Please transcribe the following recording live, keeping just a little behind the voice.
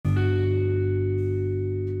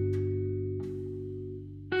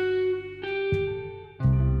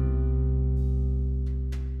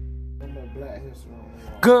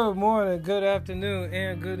Good morning, good afternoon,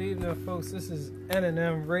 and good evening, folks. This is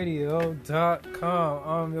NNMradio.com.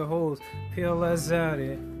 I'm your host, PLS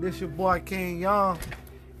Zaddy. This your boy, King Young.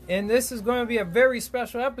 And this is going to be a very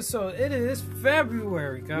special episode. It is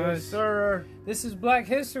February, guys. Yes, sir. This is Black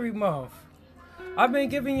History Month. I've been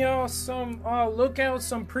giving y'all some lookouts,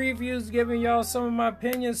 some previews, giving y'all some of my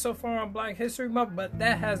opinions so far on Black History Month, but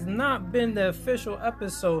that has not been the official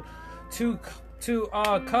episode to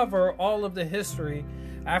cover all of the history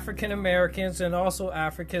African Americans and also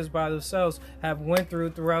Africans by themselves have went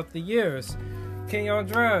throughout the years. King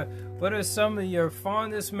Andrea, what are some of your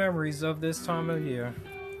fondest memories of this time of year?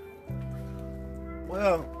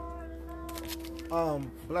 Well,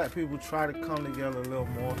 black people try to come together a little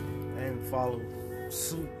more and follow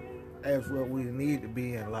suit as what we need to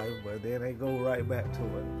be in life, but then they go right back to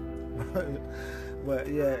it. But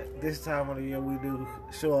yeah, this time of the year we do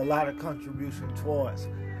show a lot of contribution towards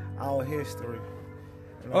our history.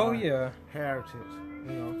 Oh yeah, heritage,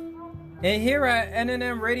 you know. And here at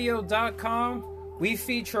NNMradio.com, we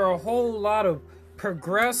feature a whole lot of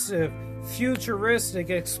progressive,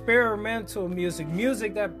 futuristic, experimental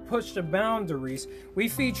music that push the boundaries. We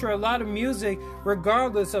feature a lot of music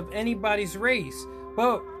regardless of anybody's race.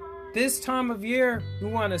 But this time of year, we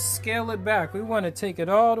want to scale it back. We want to take it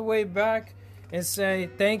all the way back and say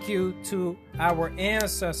thank you to our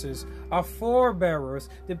ancestors, our forebearers,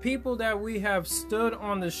 the people that we have stood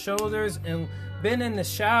on the shoulders and been in the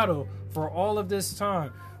shadow for all of this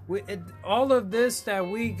time. All of this that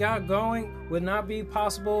we got going would not be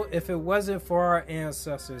possible if it wasn't for our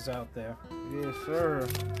ancestors out there. Yes, sir.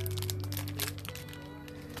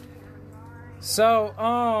 So,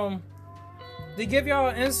 to give y'all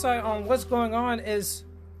an insight on what's going on is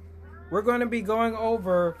we're going to be going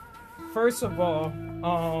over, first of all,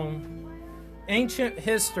 ancient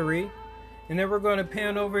history, and then we're going to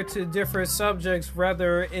pan over to different subjects,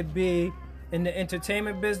 whether it be in the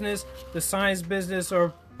entertainment business, the science business,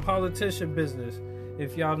 or politician business,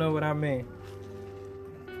 if y'all know what I mean.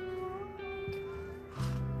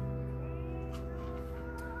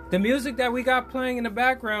 The music that we got playing in the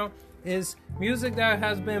background is music that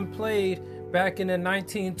has been played back in the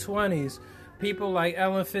 1920s. People like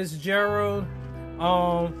Ella Fitzgerald,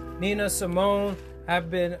 Nina Simone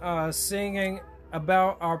have been singing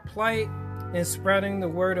about our plight and spreading the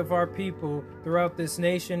word of our people throughout this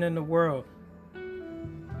nation and the world.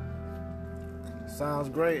 Sounds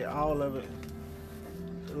great, all of it.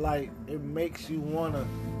 Like, it makes you want to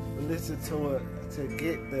listen to it to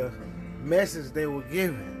get the message they were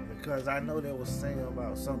giving, because I know they were singing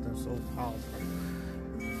about something so powerful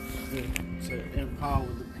to empower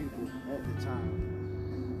the people at the time,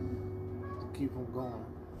 to keep them going.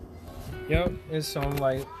 Yep, it's some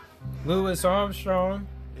like Louis Armstrong.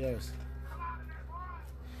 Yes.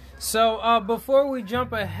 So before we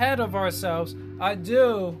jump ahead of ourselves, I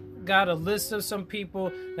do got a list of some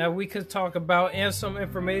people that we could talk about and some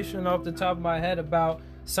information off the top of my head about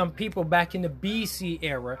some people back in the BC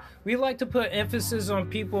era. We like to put emphasis on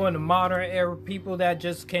people in the modern era, people that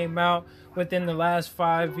just came out within the last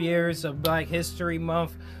 5 years of Black History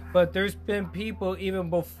Month. But there's been people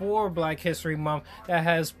even before Black History Month that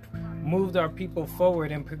has moved our people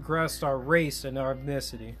forward and progressed our race and our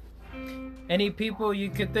ethnicity. Any people you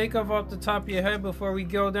could think of off the top of your head before we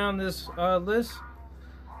go down this list?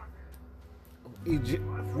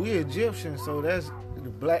 We Egyptians, so that's the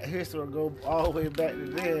Black history go all the way back to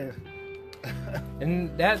there. And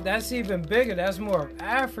that's even bigger. That's more of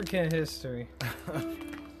African history.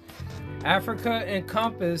 Africa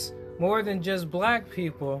encompasses more than just black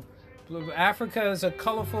people. Africa is a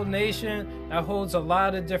colorful nation that holds a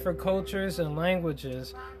lot of different cultures and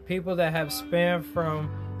languages. People that have spanned from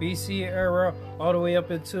BC era all the way up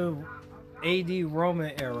into AD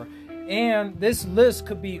Roman era. And this list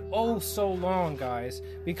could be oh so long, guys,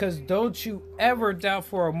 because don't you ever doubt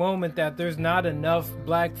for a moment that there's not enough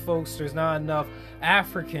black folks, there's not enough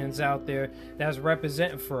Africans out there that's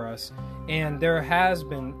representing for us. And there has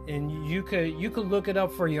been, and you could look it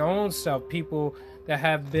up for your own self, people that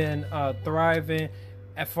have been thriving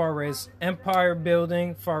as far as empire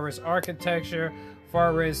building, far as architecture,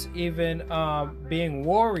 far as even being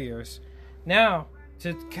warriors. Now,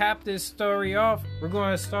 to cap this story off, we're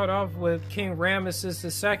going to start off with King Ramesses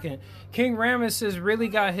II. King Ramesses really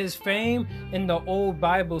got his fame in the old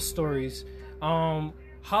Bible stories.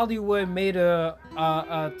 Hollywood made a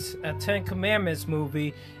Ten Commandments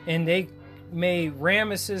movie, and they made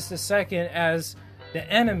Ramesses II as the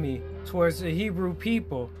enemy towards the Hebrew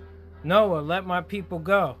people. Noah, let my people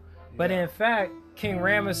go. But in fact, King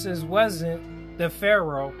Ramesses wasn't the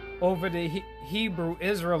Pharaoh over the Hebrew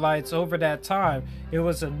Israelites over that time. It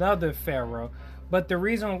was another Pharaoh. But the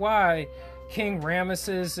reason why King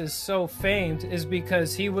Ramesses is so famed is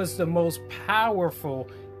because he was the most powerful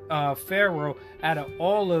pharaoh out of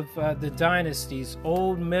all of the dynasties,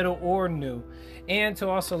 old, middle, or new. And to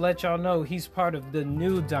also let y'all know, he's part of the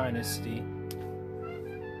new dynasty.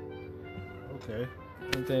 Okay.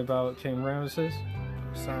 Anything about King Ramesses?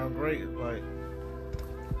 Sound great. Like,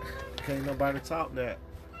 can't nobody top that.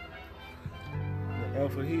 The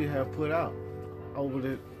effort he have put out over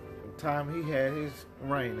the time he had his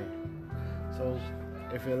reigning. So,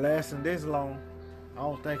 if it lasting this long, I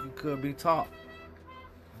don't think it could be topped.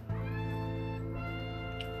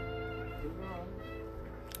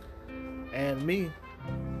 And me,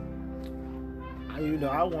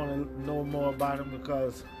 I want to know more about him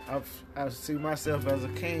because I see myself as a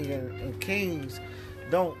king, and kings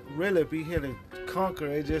don't really be here to conquer.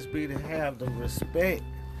 It just be to have the respect.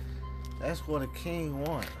 That's what a king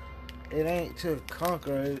wants. It ain't to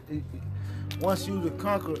conquer. Once you to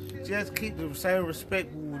conquer, just keep the same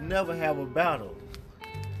respect. We will never have a battle.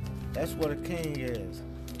 That's what a king is.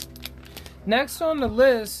 Next on the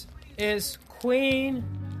list is Queen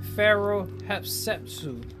Pharaoh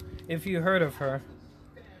Hatshepsut, if you heard of her.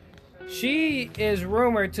 She is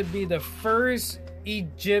rumored to be the first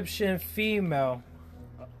Egyptian female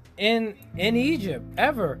in Egypt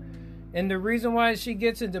ever. And the reason why she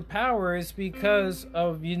gets into power is because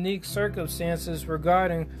of unique circumstances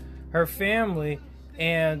regarding her family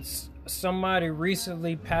and somebody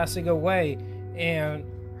recently passing away, and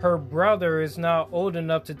her brother is not old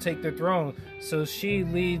enough to take the throne. So she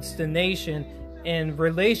leads the nation in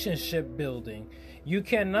relationship building. You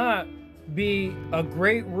cannot be a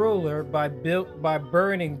great ruler by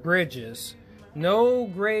burning bridges. No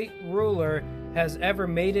great ruler has ever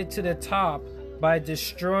made it to the top by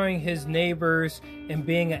destroying his neighbors and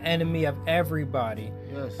being an enemy of everybody.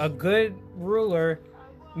 Yes. A good ruler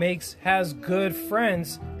has good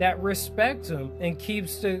friends that respect him and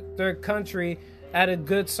keeps their country at a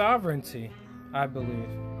good sovereignty, I believe.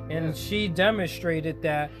 And she demonstrated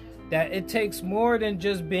that it takes more than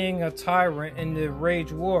just being a tyrant in the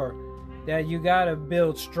Rage War, that you gotta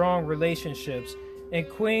build strong relationships. And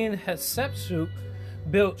Queen Hatshepsut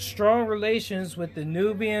built strong relations with the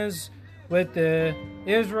Nubians, with the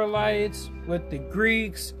Israelites, with the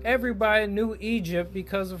Greeks. Everybody knew Egypt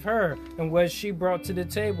because of her and what she brought to the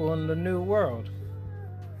table in the New World.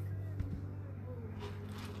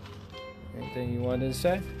 Anything you wanted to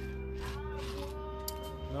say?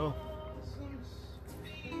 No.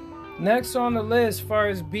 Next on the list, as far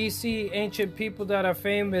as BC ancient people that are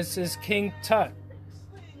famous, is King Tut.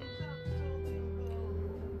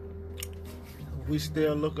 We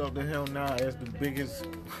still look up to him now as the biggest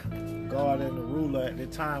god and the ruler at the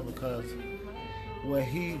time, because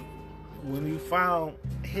when you found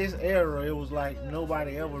his era, it was like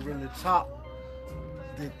nobody ever really topped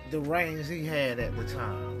the reigns he had at the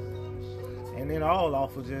time. And then all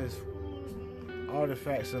off of just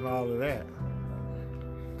artifacts and all of that.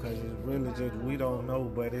 Because it's really just, we don't know,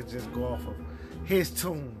 but it just go off of his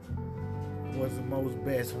tomb was the most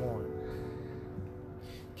best one.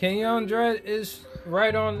 King Andred is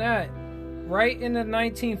right on that. Right in the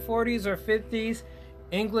 1940s or 50s,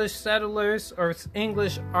 English settlers or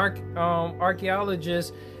English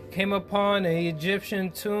archaeologists came upon an Egyptian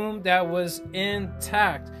tomb that was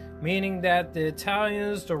intact, meaning that the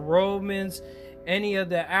Italians, the Romans, any of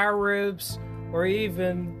the Arabs, or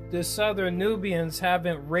even the southern Nubians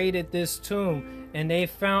haven't raided this tomb, and they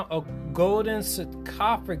found a golden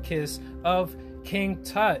sarcophagus of King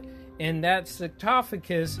Tut. And that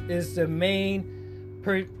sarcophagus is the main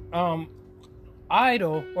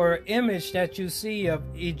idol or image that you see of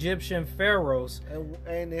Egyptian pharaohs.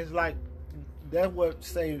 And it's like, that's what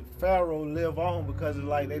say Pharaoh live on, because it's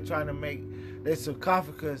like they're trying to make their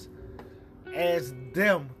sarcophagus as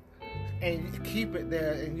them and keep it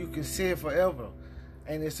there, and you can see it forever.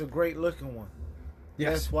 And it's a great looking one.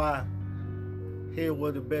 Yes. That's why here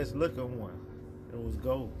was the best looking one. It was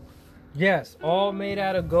gold. Yes, all made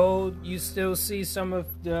out of gold. You still see some of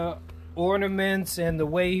the ornaments and the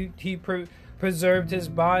way he preserved his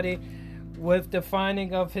body. With the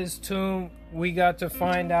finding of his tomb, we got to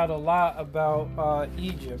find out a lot about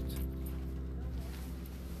Egypt.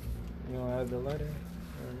 You want to add the letter?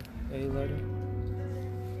 Or a letter?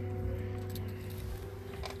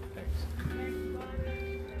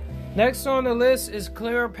 Next on the list is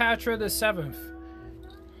Cleopatra the 7th.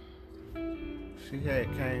 She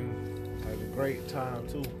came at a great time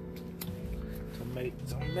too, to make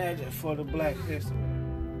some magic for the Black history.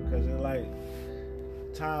 Because in like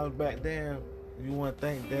times back then, you wouldn't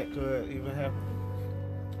think that could even happen.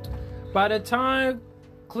 By the time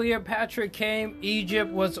Cleopatra came, Egypt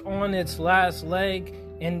was on its last leg,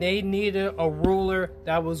 and they needed a ruler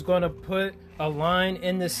that was going to put a line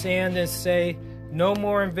in the sand and say, no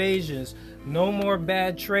more invasions, no more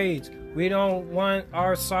bad trades. We don't want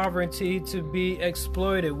our sovereignty to be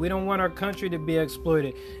exploited. We don't want our country to be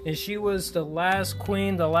exploited. And she was the last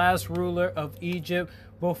queen, the last ruler of Egypt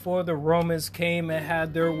before the Romans came and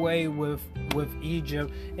had their way with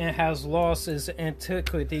Egypt, and has lost its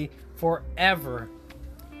antiquity forever.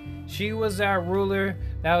 She was that ruler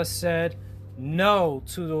that said no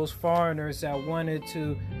to those foreigners that wanted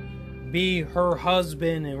to be her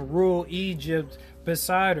husband and rule Egypt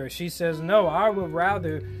beside her. She says, no, I would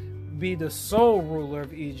rather be the sole ruler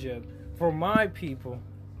of Egypt for my people.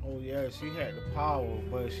 Oh yeah, she had the power,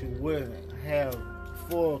 but she wouldn't have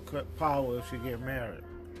full power if she get married.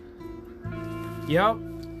 Yep.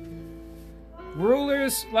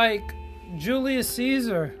 Rulers like Julius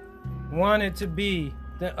Caesar wanted to be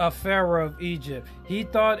a pharaoh of Egypt. He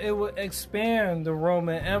thought it would expand the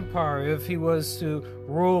Roman Empire if he was to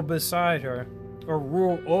rule beside her, or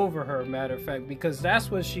rule over her, matter of fact, because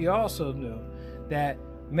that's what she also knew, that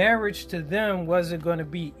marriage to them wasn't going to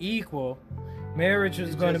be equal. Marriage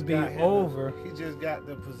was going to be over. He just got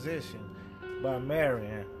the position by marrying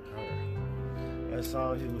her. That's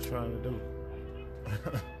all he was trying to do.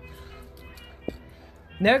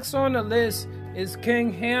 Next on the list is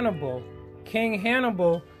King Hannibal. King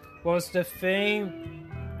Hannibal was the famed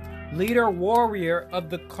leader warrior of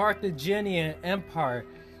the Carthaginian Empire.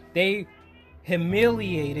 They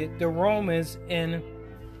humiliated the Romans in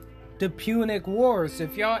the Punic Wars.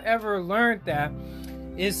 If y'all ever learned that,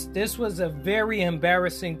 this was a very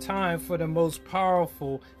embarrassing time for the most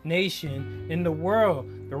powerful nation in the world.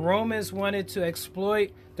 The Romans wanted to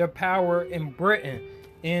exploit their power in Britain,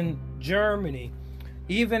 in Germany,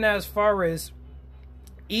 even as far as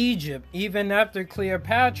Egypt, even after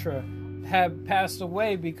Cleopatra had passed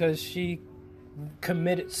away because she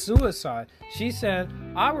committed suicide. She said,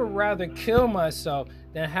 I would rather kill myself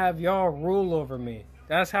than have y'all rule over me.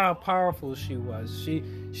 That's how powerful she was.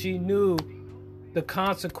 She knew the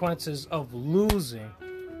consequences of losing.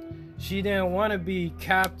 She didn't want to be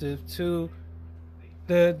captive to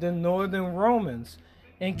the northern Romans.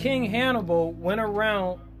 And King Hannibal went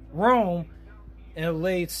around Rome and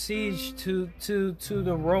laid siege to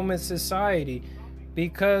the Roman society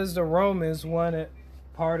because the Romans wanted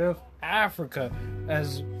part of Africa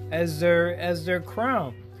as their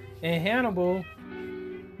crown. And Hannibal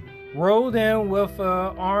rode in with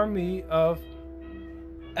an army of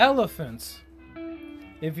elephants,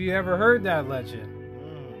 if you ever heard that legend,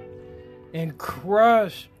 and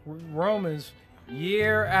crushed Romans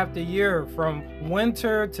year after year, from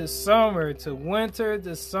winter to summer to winter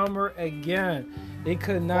to summer again. They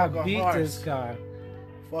could not beat this guy.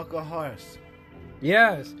 Fuck a horse.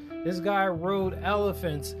 Yes, this guy rode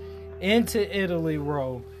elephants into Italy,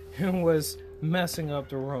 Rome, and was messing up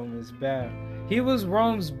the Romans bad. He was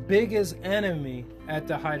Rome's biggest enemy at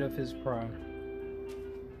the height of his prime.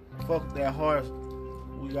 Fuck that horse.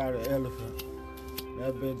 We got an elephant.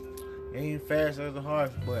 That bitch ain't fast as a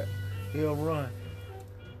horse, but he'll run.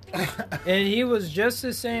 And he was just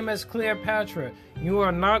the same as Cleopatra. You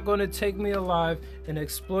are not going to take me alive and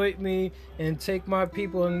exploit me and take my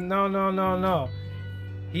people. No.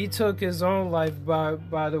 He took his own life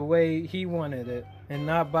by the way he wanted it, and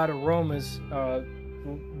not by the Romans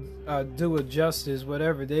do it justice,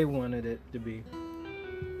 whatever they wanted it to be.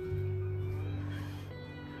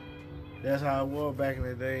 That's how it was back in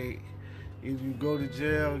the day. If you go to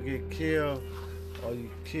jail, get killed, or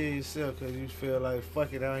you kill yourself because you feel like,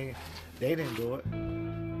 fuck it, they didn't do it.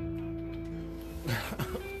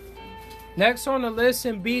 Next on the list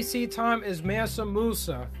in BC time is Mansa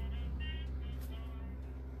Musa.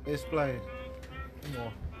 Explain.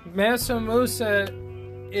 Mansa Musa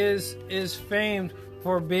is famed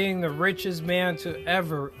for being the richest man to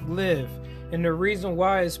ever live. And the reason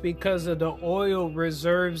why is because of the oil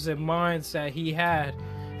reserves and mines that he had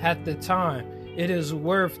at the time. It is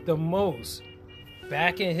worth the most.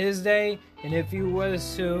 Back in his day, and if you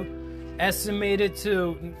was to estimate it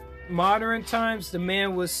to modern times, the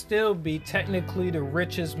man would still be technically the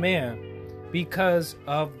richest man because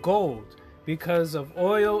of gold, because of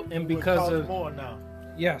oil, and because of more now.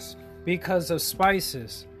 Yes, because of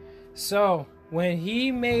spices. So when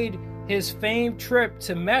he made his famed trip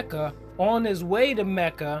to Mecca, on his way to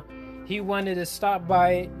Mecca, he wanted to stop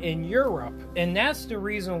by in Europe. And that's the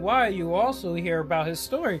reason why you also hear about his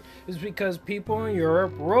story, is because people in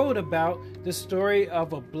Europe wrote about the story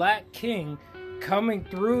of a black king coming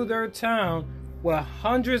through their town with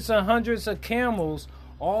hundreds and hundreds of camels,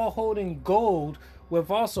 all holding gold, with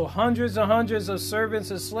also hundreds and hundreds of servants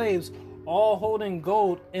and slaves, all holding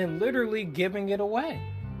gold and literally giving it away.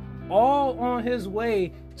 All on his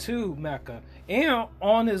way to Mecca. And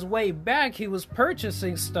on his way back, he was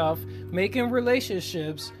purchasing stuff, making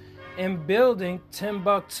relationships, and building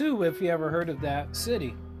Timbuktu, if you ever heard of that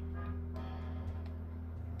city.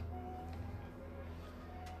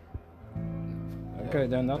 Okay,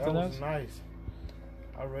 then nothing else? Nice.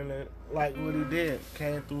 I really like what he did.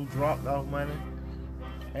 Came through, dropped off money,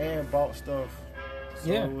 and bought stuff.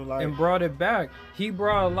 So and brought it back. He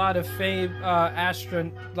brought a lot of famed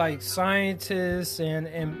scientists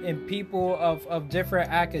and people of different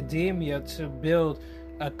academia to build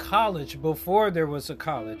a college before there was a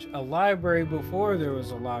college, a library before there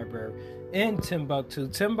was a library in Timbuktu.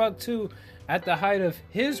 Timbuktu, at the height of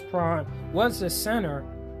his prime, was the center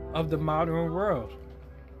of the modern world.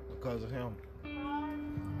 Because of him.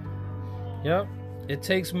 Yep. It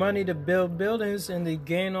takes money to build buildings and to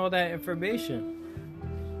gain all that information.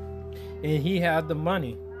 And he had the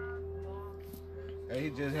money. And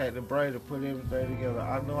he just had the brain to put everything together.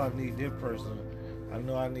 I know I need this person. I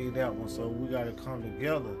know I need that one. So we got to come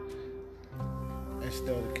together.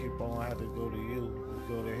 Instead of keep on, I have to go to you,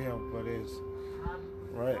 go to him. But it's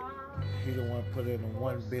right. He the one put it in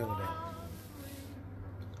one building.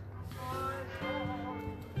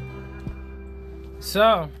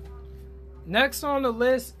 So, next on the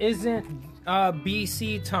list isn't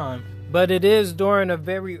BC time, but it is during a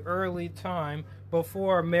very early time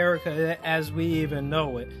before America as we even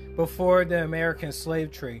know it, before the American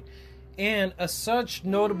slave trade. And such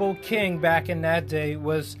notable king back in that day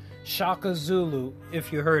was Shaka Zulu,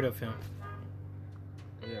 if you heard of him.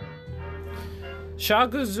 Yeah.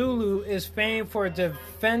 Shaka Zulu is famed for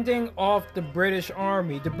defending off the British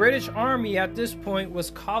Army. The British Army at this point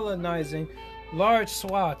was colonizing large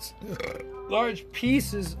swaths, large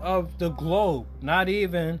pieces of the globe, not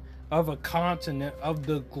even of a continent, of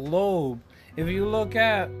the globe. If you look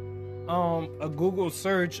at a Google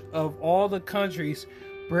search of all the countries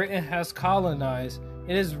Britain has colonized,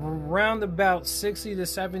 it is around about 60 to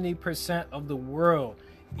 70% of the world,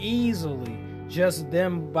 easily, just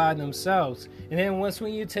them by themselves. And then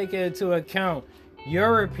when you take it into account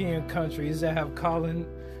European countries that have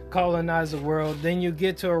colonize the world, then you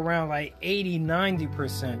get to around like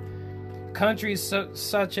 80-90%. Countries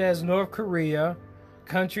such as North Korea,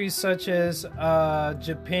 countries such as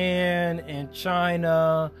Japan and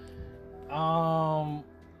China,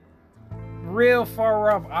 real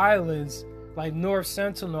far off islands like North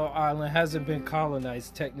Sentinel Island hasn't been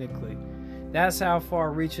colonized technically. That's how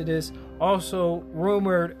far reach it is. Also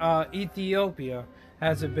rumored Ethiopia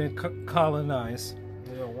hasn't been colonized.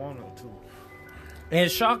 They don't want it to. And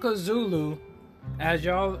Shaka Zulu, as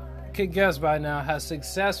y'all could guess by now, has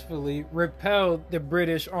successfully repelled the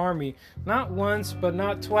British Army, not once, but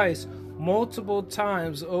not twice, multiple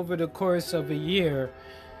times over the course of a year.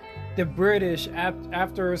 The British,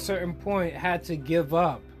 after a certain point, had to give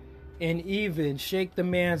up and even shake the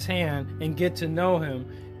man's hand and get to know him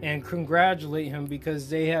and congratulate him, because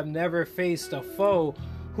they have never faced a foe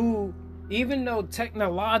who, even though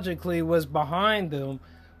technologically was behind them,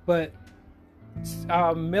 but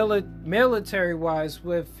military-wise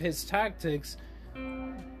with his tactics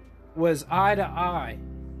was eye to eye,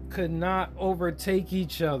 could not overtake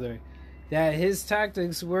each other. That his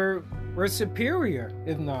tactics were superior,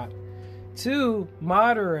 if not, to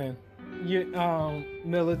modern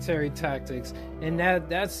military tactics, and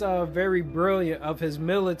that's very brilliant of his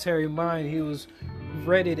military mind. He was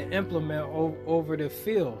ready to implement over the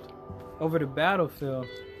field, over the battlefield.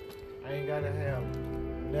 I ain't gotta have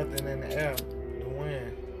nothing in the air to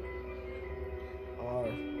win, or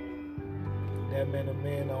that many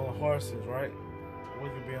men on horses, right? We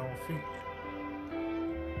could be on feet.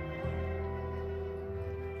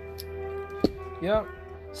 Yep.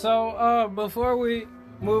 So before we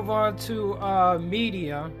move on to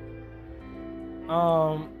media,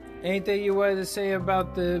 anything you wanted to say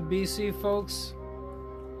about the BC folks?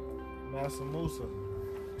 Master Musa,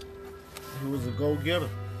 he was a go-getter.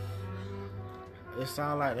 It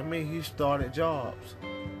sounded like to me he started jobs,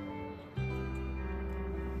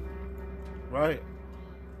 right?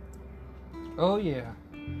 Oh yeah.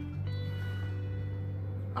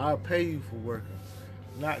 I'll pay you for working,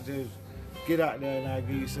 not just get out there and I'll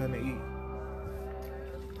give you something to eat.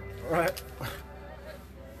 Right?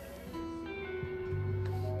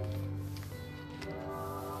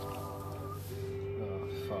 Oh,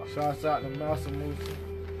 fuck. Shouts out to Master Musa.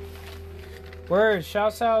 Word,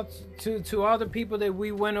 shouts out to all the people that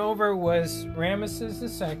we went over. Was Ramesses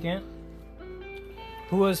II,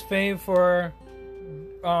 who was famed for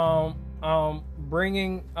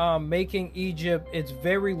making Egypt its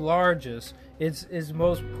very largest, its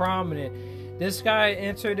most prominent. This guy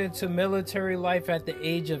entered into military life at the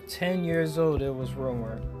age of 10 years old, it was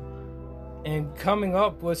rumored, and coming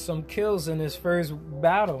up with some kills in his first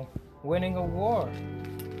battle, winning a war.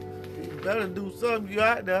 You better do something. You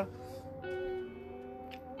out there.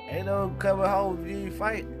 Ain't no coming home if you ain't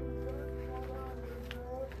fight.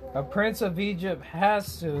 A prince of Egypt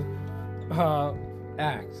has to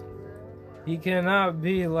act. He cannot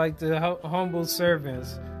be like the humble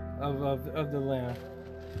servants of the land.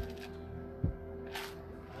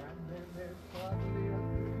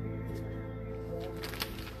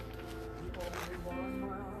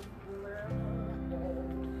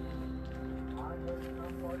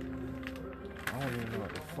 I don't even know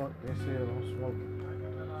what the fuck this is. I'm smoking.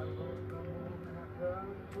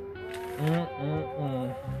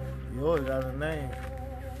 You always got a name.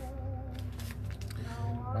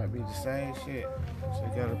 Might be the same shit. So you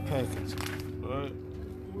got a package. Right?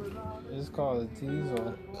 It's called a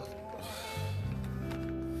diesel.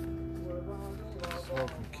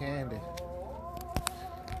 Smoking candy.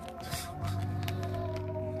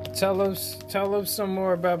 Tell us some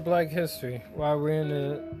more about Black history while we're in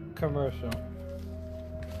the commercial.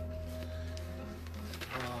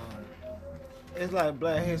 It's like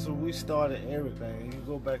Black history. We started everything. You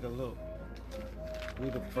go back and look. We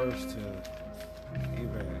the first to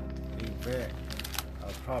even invent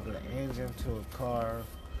probably an engine to a car,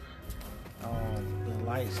 the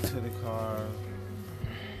lights to the car,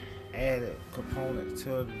 added components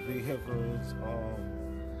to the vehicles.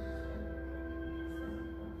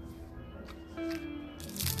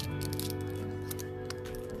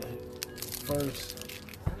 First,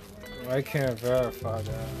 I can't verify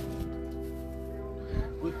that.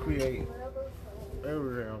 we create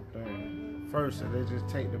every damn thing first, and they just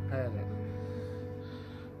take the pattern.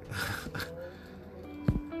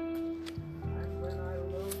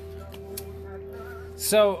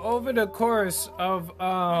 So over the course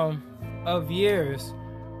of years,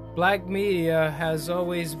 Black media has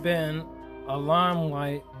always been a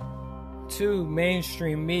limelight to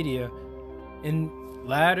mainstream media in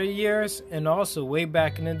latter years, and also way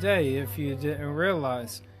back in the day, if you didn't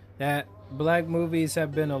realize that Black movies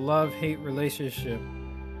have been a love-hate relationship.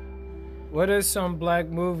 What are some Black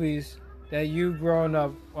movies that you've grown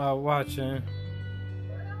up watching?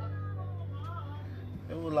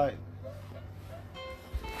 It was like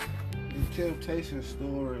the Temptation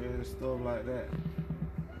story and stuff like that.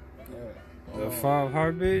 The Five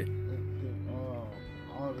Heartbeat?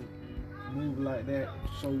 All the movies like that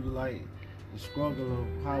show you like the struggle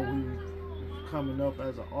of how we coming up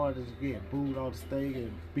as an artist, get booed off the stage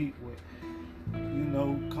and beat with,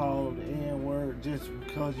 called the N-word just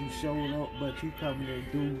because you showed up, but you coming to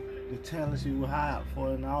do the talents you were hired for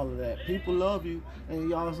and all of that. People love you, and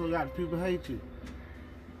you also got people hate you.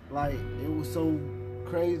 Like, it was so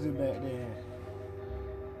crazy back then.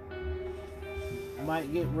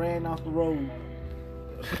 Might get ran off the road.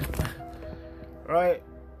 Right?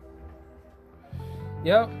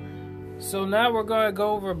 Yep. So now we're going to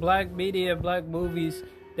go over Black media, Black movies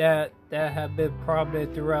that have been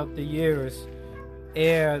prominent throughout the years.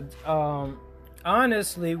 And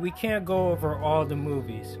honestly, we can't go over all the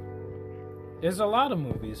movies. There's a lot of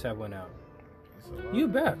movies that went out. You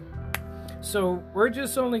bet. So we're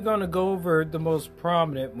just only going to go over the most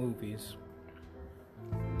prominent movies.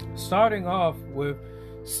 Starting off with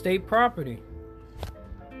State Property.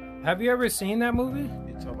 Have you ever seen that movie?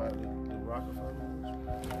 You talking about the Rockefeller?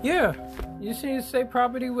 Yeah. You seen State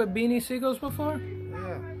Property with Beanie Siegels before?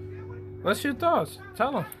 Yeah. What's your thoughts?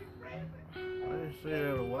 Tell them. I didn't see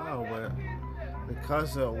it in a while, but the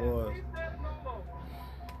concept was,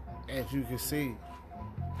 as you can see,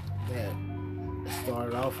 that it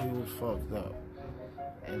started off he was fucked up,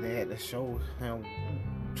 and they had to show him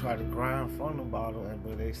try to grind from the bottom,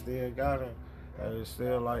 but they still got him. And it's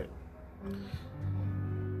still like,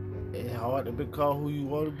 it's hard to become who you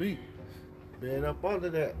want to be. Being up under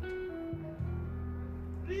that.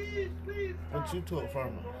 What you took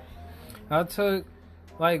from him? I took,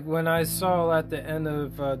 like, when I saw at the end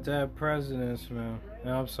of Dead Presidents, man,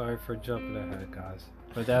 and I'm sorry for jumping ahead, guys,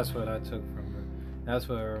 but that's what I took from it. That's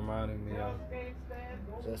what it reminded me of.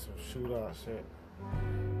 Just some shootout shit.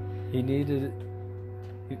 He needed,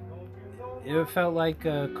 it felt like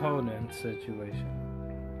a Conan situation.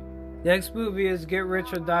 Next movie is Get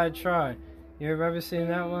Rich or Die Trying. You ever seen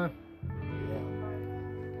that one? Yeah.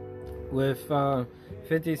 With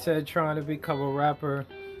 50 Cent trying to become a rapper,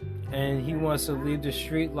 and he wants to leave the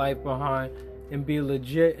street life behind and be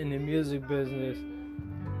legit in the music business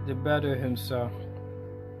to better himself.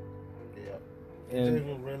 Yeah. And Jay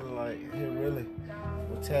was really like, he really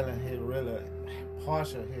was telling his really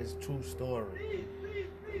partial his true story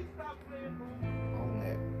on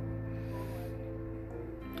that.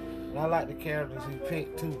 And I like the characters he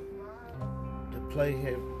picked too to play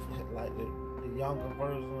him, like the younger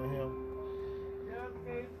version of him.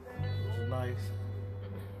 It was nice.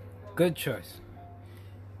 good choice.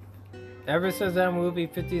 Ever since that movie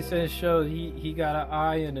 50 Cent showed, he got an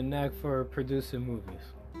eye and a neck for producing movies.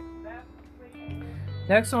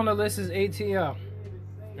 Next on the list is ATL.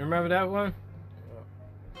 Remember that one?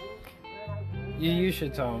 You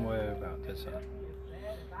should tell him what about this one.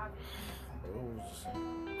 It was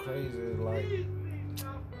crazy. Like, you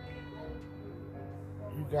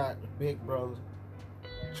got the big brother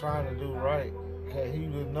trying to do right. Okay, he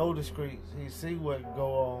would know the streets. He see what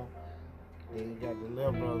go on. Then you got the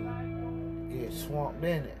little brother get swamped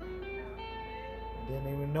in it. Didn't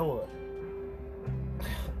even know it.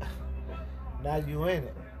 Now you in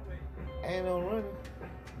it. Ain't no running.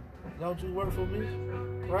 Don't you work for me?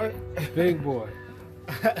 Right? Big boy.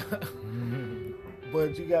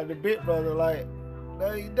 But you got the big brother like,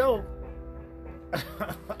 no you don't.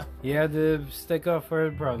 He had to stick up for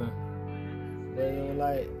his brother. They were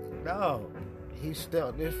like, no, he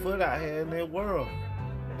stepped his foot out here in that world.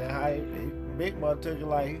 That how big boy took it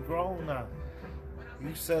like he grown now.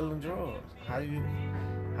 You selling drugs. How you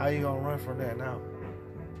gonna run from that now?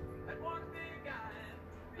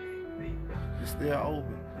 You still owe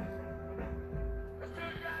me.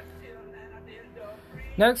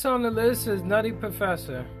 Next on the list is Nutty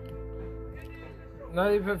Professor.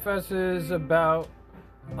 Nutty Professor is about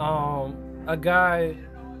a guy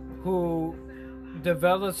who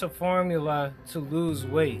develops a formula to lose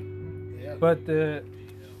weight. Yep. But the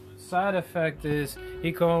side effect is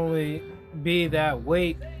he can only be that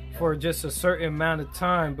weight for just a certain amount of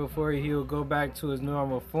time before he'll go back to his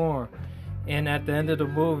normal form. And at the end of the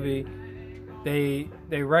movie, they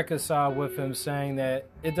reconcile with him, saying that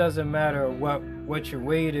it doesn't matter what your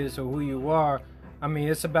weight is or who you are. I mean,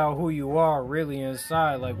 it's about who you are really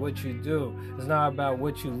inside, like what you do. It's not about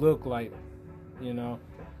what you look like, you know.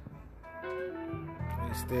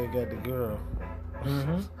 He still got the girl.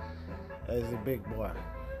 Mm-hmm. As a big boy.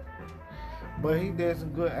 But he did some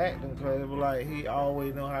good acting because it was like he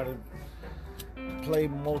always know how to play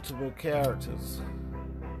multiple characters.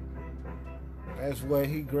 That's what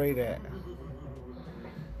he great at.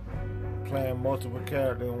 Playing multiple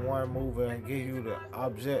characters in one movie and give you the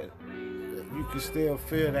object. You can still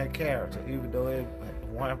feel that character even though it's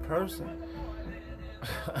one person.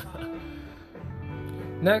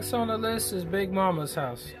 Next on the list is Big Mama's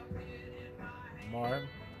House. Martin.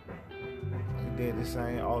 He did the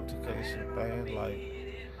same altercation thing, like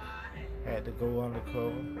had to go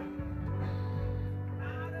undercover.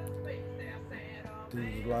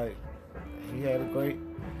 Dude was like, he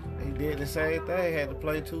did the same thing, had to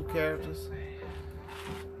play two characters.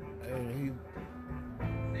 And he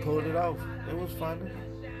pulled it off. It was funny.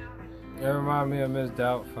 It reminded me of Miss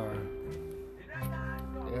Doubtfire.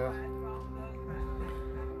 Yeah.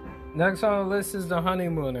 Next on the list is The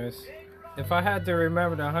Honeymooners. If I had to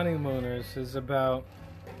remember, The Honeymooners is about,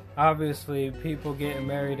 obviously, people getting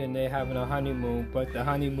married and they having a honeymoon, but the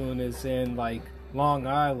honeymoon is in, like, Long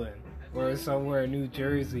Island or somewhere in New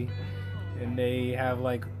Jersey, and they have,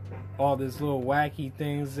 like, all these little wacky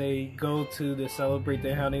things they go to celebrate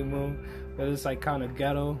their honeymoon, but it's, like, kind of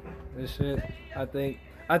ghetto and shit. I think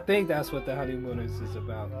that's what The Honeymooners is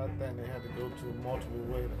about. I think they had to go to multiple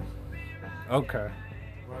weddings. Okay.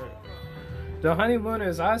 Right. The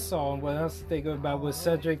Honeymooners I saw, what I was thinking about was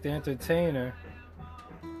Cedric the Entertainer.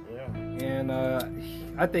 Yeah. And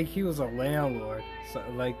I think he was a landlord,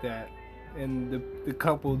 something like that. And the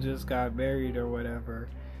couple just got married or whatever.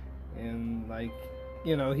 And, like,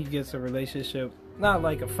 you know, he gets a relationship, not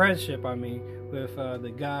like a friendship, I mean, with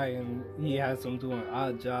the guy. And he has them doing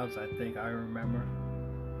odd jobs, I think I remember.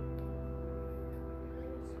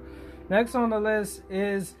 Next on the list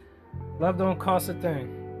is Love Don't Cost a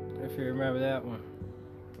Thing. If you remember that one.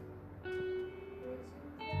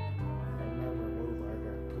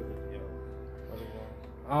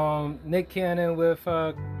 Nick Cannon with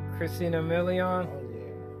Christina Milian. Oh,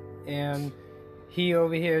 yeah. And he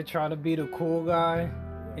over here trying to be the cool guy.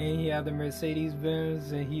 And he had the Mercedes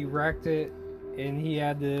Benz and he wrecked it. And he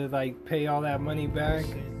had to, like, pay all that money back.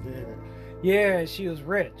 She did it. Yeah, she was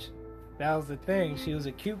rich. That was the thing. She was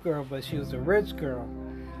a cute girl, but she was a rich girl.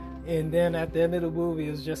 And then at the end of the movie,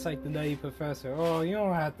 it was just like the Nutty Professor. Oh, you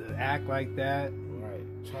don't have to act like that. Right.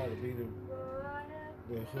 Try to be the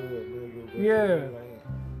hood nigga. Yeah.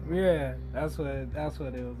 Yeah, that's what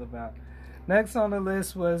it was about. Next on the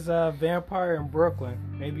list was Vampire in Brooklyn.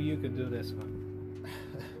 Maybe you could do this one.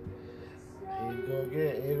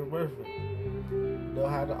 again, Eddie Murphy know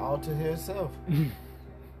how to alter himself. He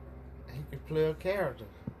can play a character.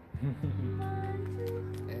 and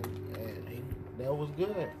that was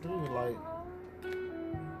good too. Like,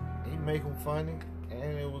 he make them funny,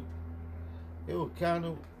 and it was kind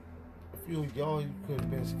of, if you were young, you could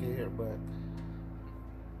have been scared, but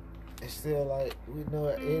it's still like, we know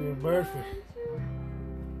Eddie Murphy.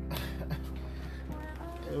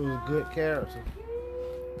 It was a good character.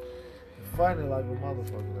 Funny like a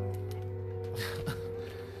motherfucker though.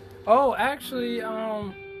 Oh, actually,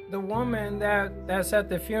 the woman that's at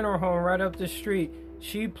the funeral home right up the street,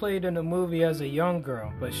 she played in the movie as a young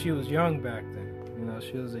girl, but she was young back then. You know,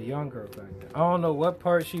 she was a young girl back then. I don't know what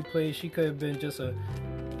part she played. She could have been just a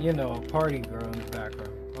party girl in the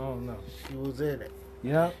background. I don't know. She was in it.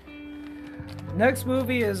 Yeah. Next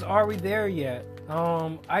movie is Are We There Yet?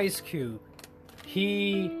 Ice Cube.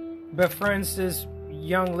 He befriends this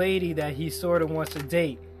young lady that he sort of wants to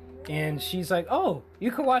date, and she's like, "Oh,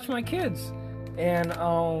 you can watch my kids," and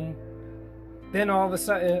then all of a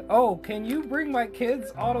sudden, "Oh, can you bring my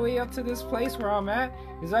kids all the way up to this place where I'm at?"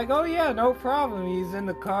 He's like, "Oh yeah, no problem." He's in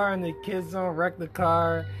the car, and the kids don't wreck the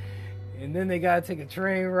car, and then they gotta take a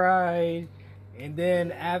train ride, and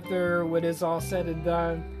then after when it's all said and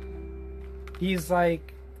done, he's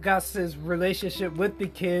like, got his relationship with the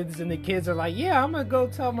kids, and the kids are like, "Yeah, I'm gonna go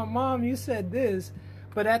tell my mom you said this,"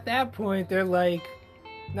 but at that point they're like,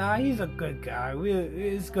 "Nah, he's a good guy.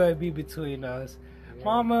 It's gonna be between us." Yeah.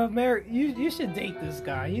 Mama, Mary, you should date this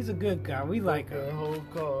guy. He's a good guy. We like him. The whole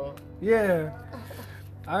car. Yeah,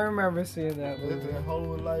 I remember seeing that movie. Their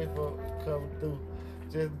whole life up coming through,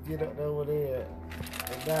 just get up there with there,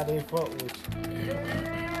 and now they fuck with you.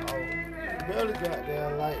 Oh, barely got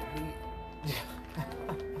there like me.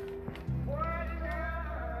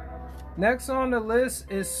 Next on the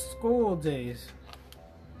list is School Days.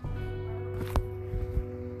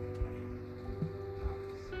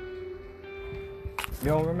 You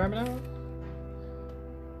don't remember that one?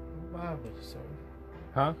 Remind me, sir.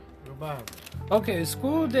 Huh? Remind me. Okay,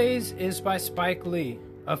 School Days is by Spike Lee,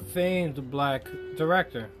 a famed black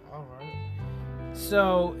director. Alright.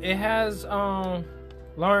 So it has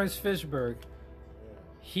Lawrence Fishburne.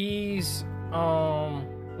 He's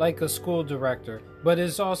like a school director, but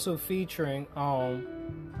it's also featuring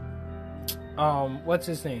what's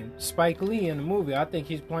his name? Spike Lee in the movie. I think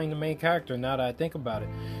he's playing the main character now that I think about it.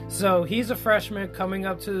 So he's a freshman coming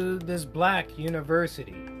up to this black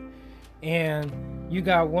university, and you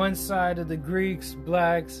got one side of the Greeks,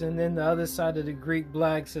 blacks, and then the other side of the Greek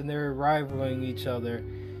blacks, and they're rivaling each other.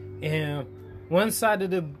 And one side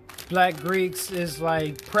of the black Greeks is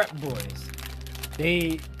like prep boys.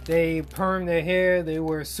 They perm their hair, they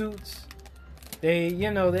wear suits, they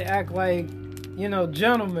act like,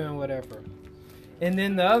 gentlemen or whatever. And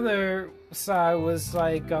then the other side was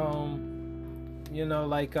like, black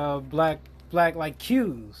like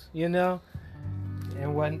Qs, and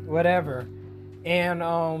whatever.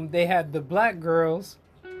 And they had the black girls,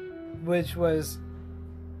 which was,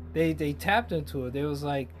 they tapped into it. There was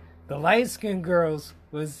like, the light-skinned girls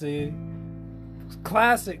was the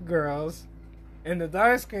classic girls, and the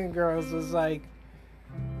dark-skinned girls was like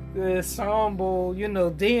the ensemble,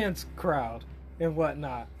 dance crowd and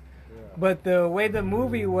whatnot. Yeah. But the way the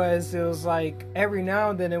movie was, it was like every now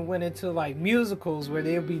and then it went into like musicals where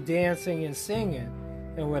they'd be dancing and singing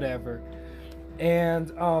and whatever.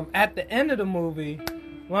 And at the end of the movie,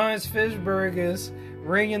 Lawrence Fishburne is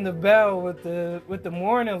ringing the bell with the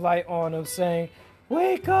morning light on him, saying,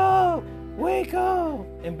 "Wake up! Wake up!"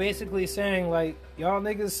 And basically saying, like, y'all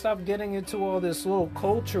niggas stop getting into all this little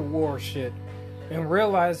culture war shit and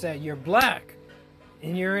realize that you're black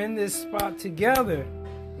and you're in this spot together.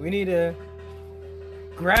 We need to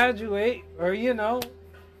graduate or,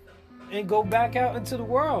 and go back out into the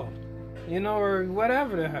world, or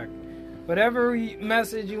whatever the heck. Whatever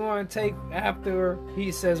message you want to take after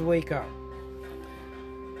he says wake up.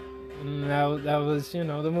 And that was, the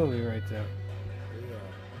movie right there.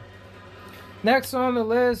 Next on the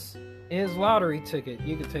list is Lottery Ticket.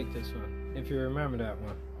 You can take this one, if you remember that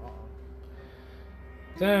one.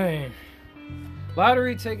 Dang.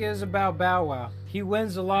 Lottery Ticket is about Bow Wow. He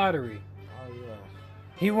wins the lottery. Oh, yeah.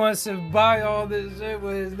 He wants to buy all this shit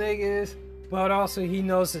with his niggas, but also he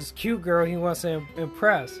knows this cute girl he wants to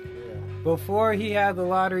impress. Yeah. Before he had the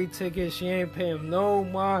lottery ticket, she ain't pay him no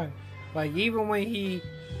mind. Like, even when he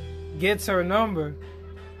gets her number,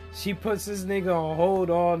 she puts this nigga on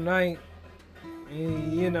hold all night.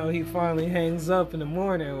 And, he finally hangs up in the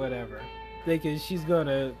morning or whatever, thinking she's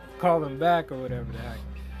gonna call him back or whatever the heck.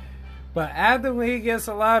 But after when he gets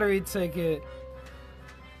a lottery ticket,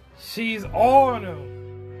 she's on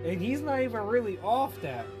him. and he's not even really off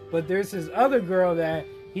that. But there's this other girl that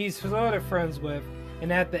he's sort of friends with,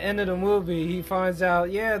 and at the end of the movie, he finds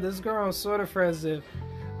out, yeah, this girl I'm sort of friends with,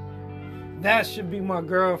 that should be my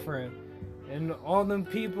girlfriend. And all them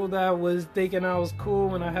people that was thinking I was cool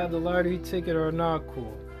when I had the lottery ticket are not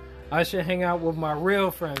cool. I should hang out with my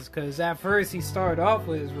real friends, because at first he started off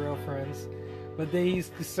with his real friends, but then he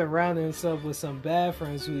surrounded himself with some bad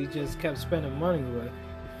friends who he just kept spending money with.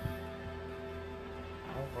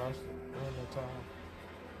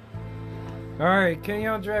 Alright,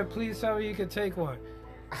 Kenyon Dread, please tell me you can take one.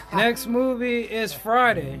 Next movie is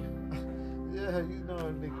Friday. Yeah, you know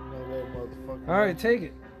a nigga know that motherfucker. Alright, take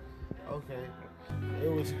it. Okay.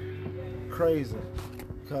 It was crazy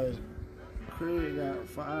because Craig got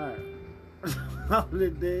fired on the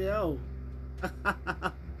day off.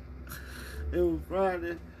 It was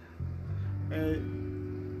Friday,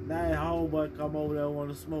 and now his homeboy come over there and want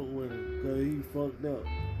to smoke with him because he fucked up.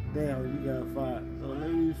 Damn, you got fired. So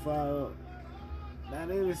let me fire up. Now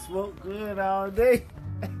they been smoke good all day.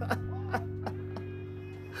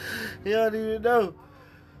 He don't even know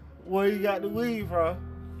where he got the weed from.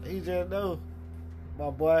 He just know my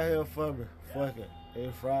boy here for me. Fuck it.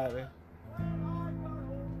 It's Friday.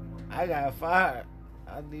 I got fired.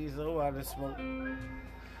 I need somebody to smoke.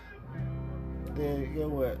 Then get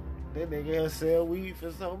what? That nigga here sell weed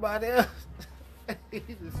for somebody else. He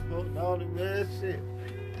just smoked all the bad shit.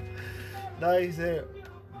 Now he said,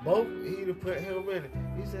 both he to put him in it.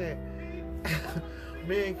 He said,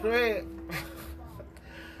 me and Craig,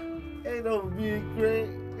 ain't no me and Craig,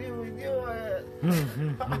 it was your ass.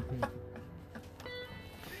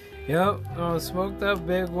 Yep, smoked up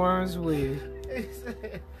Big Worm's weed. He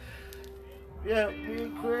said, yeah, me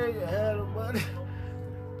and Craig had the money.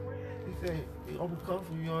 He said, I'm gonna come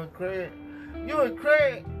for you and Craig. You and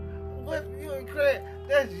Craig? What? You and Craig?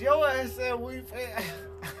 That's your ass that we pay.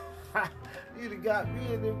 You done got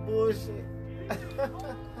me in this bullshit.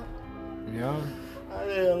 Yeah. I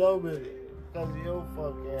didn't love it because of your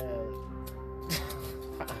fuck ass.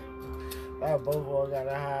 Now both of them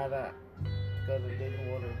gotta hide out because the nigga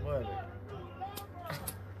wanted money.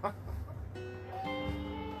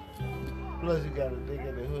 Plus you got a nigga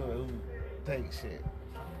in the hood who takes shit.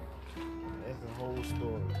 That's the whole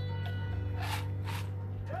story.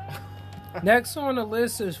 Next on the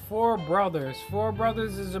list is Four Brothers. Four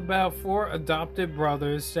Brothers is about four adopted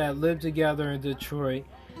brothers that live together in Detroit.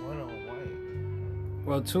 One of them white.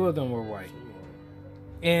 Well, two of them were white.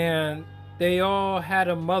 And they all had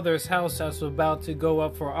a mother's house that's about to go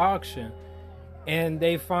up for auction. And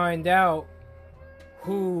they find out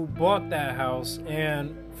who bought that house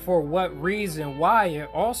and for what reason, why it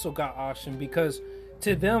also got auctioned. Because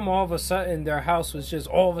to them, all of a sudden, their house was just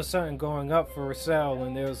all of a sudden going up for sale,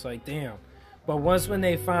 and they was like, damn. But once when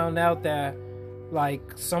they found out that, like,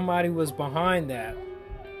 somebody was behind that,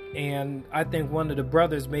 and I think one of the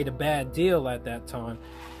brothers made a bad deal at that time,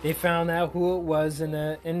 they found out who it was in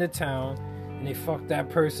the town, and they fucked that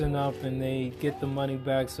person up, and they get the money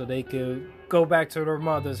back so they could go back to their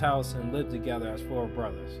mother's house and live together as four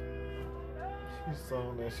brothers. She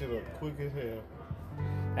sewing that shit up quick as hell.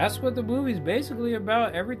 That's what the movie's basically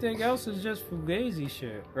about. Everything else is just fugazi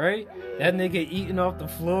shit, right? That nigga eating off the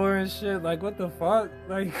floor and shit. Like, what the fuck?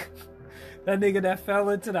 Like, that nigga that fell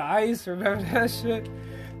into the ice. Remember that shit?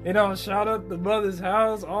 They don't shot up the mother's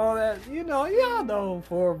house. All that. You know, y'all know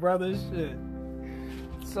Four Brothers shit.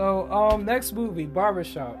 So, next movie,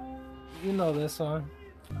 Barbershop. You know this one.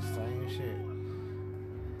 Same shit.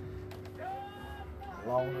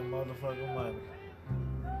 Loaning motherfucking money.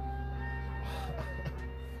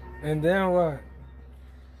 And then what?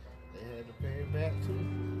 They had to pay it back too.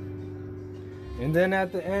 And then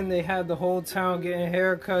at the end, they had the whole town getting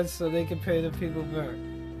haircuts so they could pay the people back.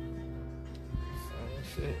 Same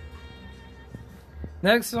shit.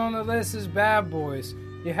 Next on the list is Bad Boys.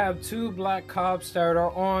 You have two black cops that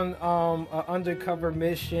are on an undercover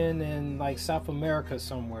mission in like South America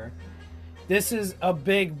somewhere. This is a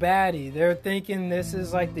big baddie. They're thinking this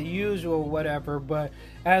is like the usual whatever, but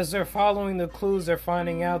as they're following the clues, they're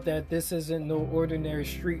finding out that this isn't no ordinary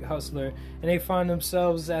street hustler, and they find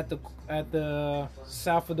themselves at the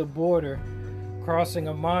south of the border, crossing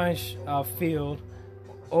a mine field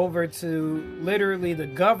over to literally the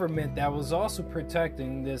government that was also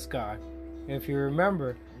protecting this guy. If you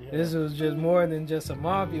remember, this was just more than just a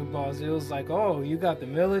mafia boss. It was like, oh, you got the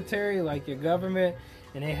military, like your government,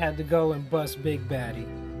 and they had to go and bust Big Baddie.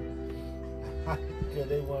 Because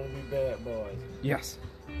they want to be bad boys. Yes.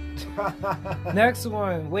 Next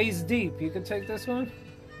one, Waist Deep. You can take this one?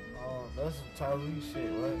 Oh, that's some Tyrese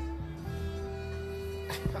shit,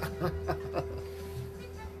 right?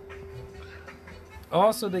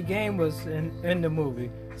 Also, the game was in the movie.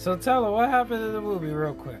 So tell her what happened in the movie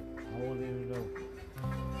real quick. I wouldn't even know.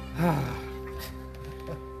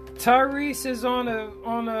 Tyrese is on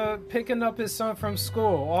a picking up his son from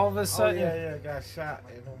school. All of a sudden, yeah, got shot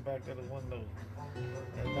in the back of the window,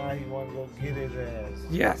 and now he want to go get his ass.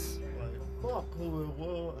 yes. Like, fuck who it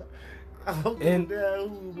was. I don't give a damn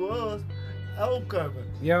who it was. I'm coming.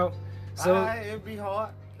 Yo, so it'd be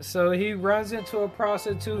hard. So he runs into a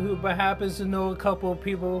prostitute who but happens to know a couple of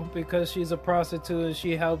people because she's a prostitute and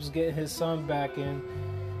she helps get his son back in.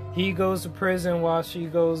 He goes to prison while she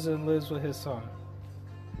goes and lives with his son.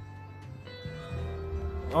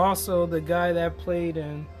 Also, the guy that played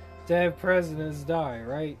in Dead Presidents Die,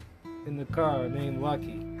 right? In the car, named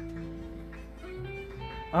Lucky.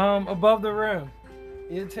 Above the Rim.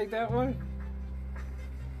 You take that one?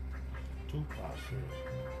 Tupac shit.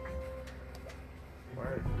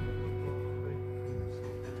 Right.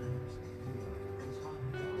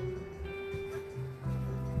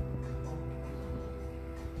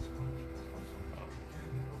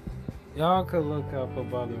 Y'all could look up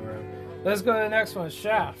Above the Rim. Let's go to the next one,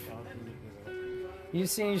 Shaft. You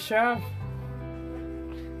seen Shaft?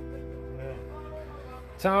 Yeah.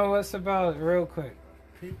 Tell me what's about it real quick.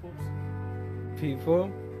 People.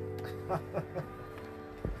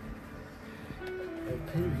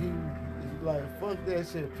 And he like, fuck that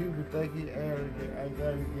shit. People think he arrogant. I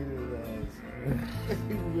gotta get his ass.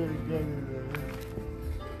 People gonna get his ass.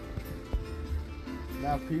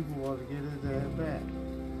 Now people want to get his ass back.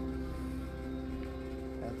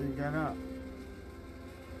 After he got out.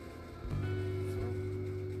 So,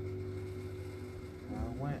 I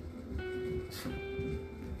went.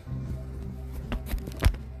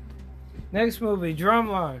 Next movie,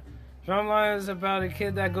 Drumline. Drumline is about a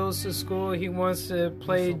kid that goes to school. He wants to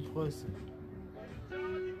play. Some pussy.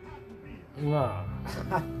 Wow.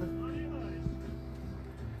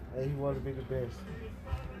 And he wanted to be the best.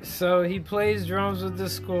 So he plays drums with the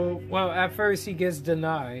school. Well, at first he gets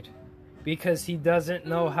denied because he doesn't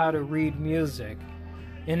know how to read music.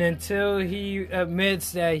 And until he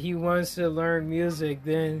admits that he wants to learn music,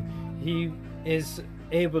 then he is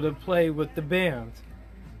able to play with the band.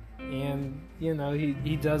 And, you know,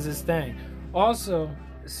 he does his thing. Also,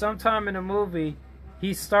 sometime in the movie,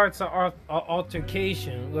 he starts an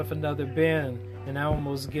altercation with another band, and that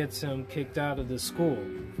almost gets him kicked out of the school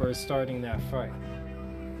for starting that fight.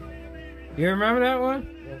 You remember that one?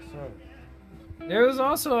 Yes, sir. There was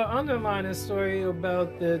also an underlying story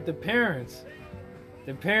about the parents.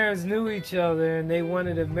 The parents knew each other and they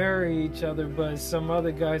wanted to marry each other, but some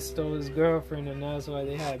other guy stole his girlfriend, and that's why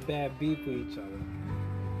they had bad beef with each other.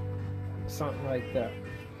 Something like that.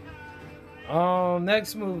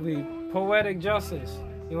 Next movie, Poetic Justice.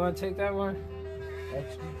 You want to take that one?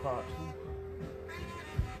 Extra part.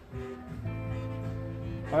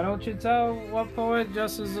 Why don't you tell what Poetic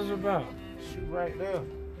Justice is about? Shoot right there.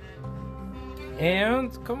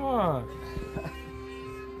 And come on.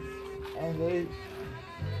 And they,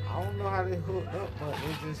 I don't know how they hooked up, but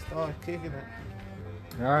they just started kicking it.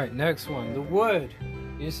 All right, next one, The Wood.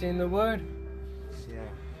 You seen The Wood? Yeah.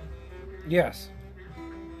 Yes.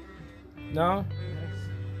 No? Yes.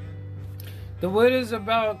 The Wood is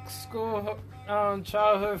about school,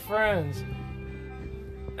 childhood friends.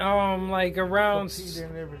 Like around. Compete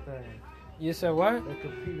in everything. You said what? They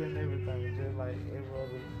compete in everything, just like every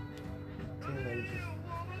other teenagers.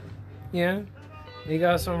 Yeah. They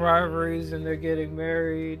got some rivalries and they're getting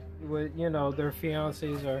married with, you know, their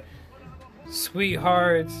fiancés are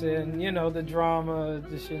sweethearts, and, you know, the drama,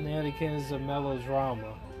 the shenanigans, the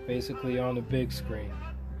melodrama, basically on the big screen.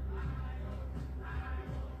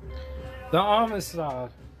 The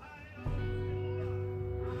Amistad.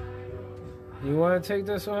 You want to take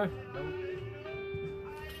this one?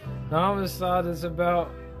 The Amistad is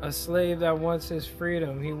about a slave that wants his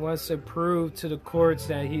freedom. He wants to prove to the courts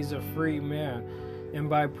that he's a free man. And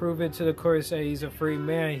by proving to the courts that he's a free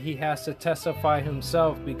man, he has to testify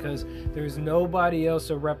himself because there's nobody else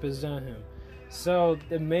to represent him. So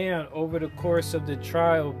the man, over the course of the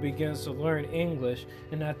trial, begins to learn English.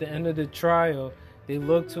 And at the end of the trial, they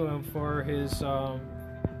look to him for his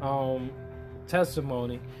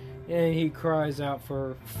testimony. And he cries out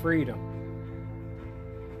for freedom.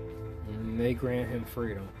 And they grant him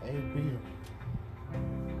freedom. They beat him.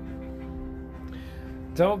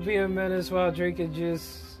 Don't be a menace while drinking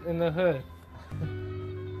juice in the hood.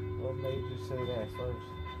 What made you say that first?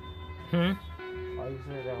 Why you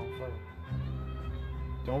say that one first?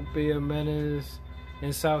 Don't be a menace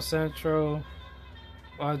in South Central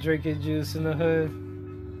while drinking juice in the hood.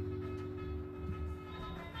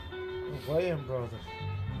 The Wayans brothers.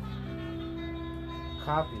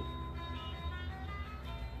 Copy.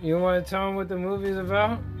 You want to tell them what the movie's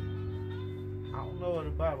about? I don't know what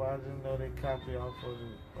about, but I just know they copy off of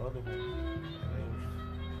the other one. And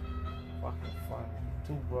it was fucking funny.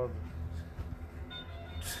 Two brothers.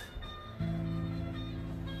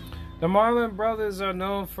 The Marlon Brothers are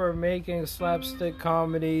known for making slapstick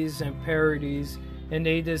comedies and parodies, and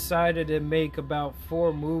they decided to make about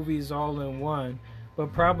 4 movies all in one,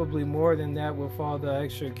 but probably more than that with all the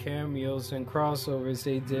extra cameos and crossovers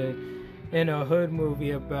they did in a hood movie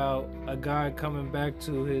about a guy coming back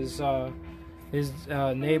to his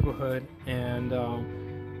neighborhood, and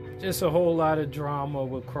just a whole lot of drama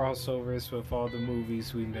with crossovers with all the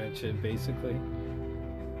movies we mentioned, basically.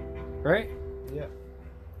 Right? Yeah.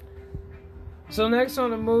 So next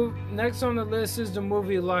on the list is the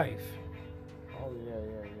movie Life. Oh yeah.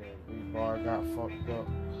 B-Bar got fucked up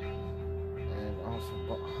and on some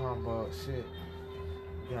humbug shit.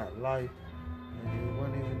 Got life, and it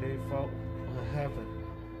wasn't even their fault what happened.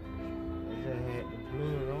 They just had the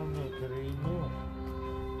blood on them because they knew.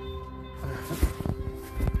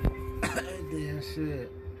 And then shit.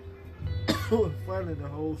 It was funny the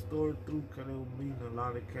whole story through because they were meeting a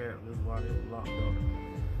lot of characters while they were locked up.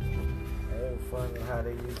 It was funny how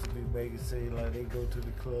they used to be making it seem like they go to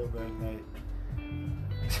the club at night.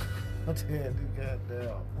 Then they got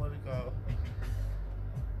down. What it called?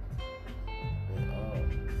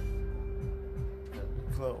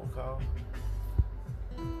 The club was called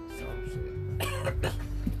some shit.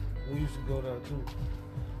 We used to go there too.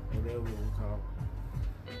 Whatever it was called.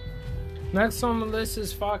 Next on the list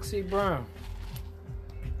is Foxy Brown.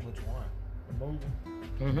 Which one? The movie?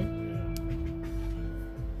 Mm-hmm.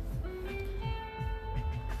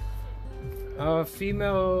 A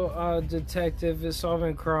female detective is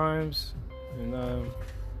solving crimes, and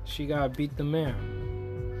she got beat the man.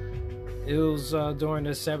 It was during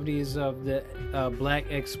the 70s of the black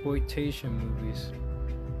exploitation movies,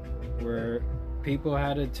 where people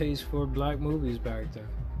had a taste for black movies back then.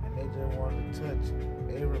 And they just wanted to touch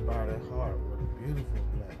everybody's heart with a beautiful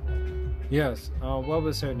black woman. Yes. What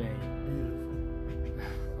was her name?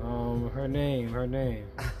 Beautiful. Her name.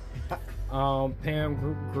 Pam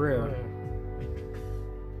Grier. Yeah.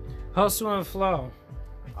 Hustle and Flow.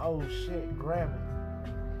 Oh shit, Grammy.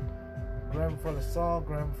 Grammy for the song,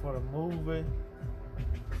 Grammy for the movie.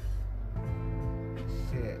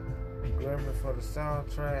 Shit. Grammy for the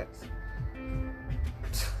soundtracks.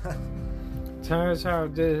 Terrence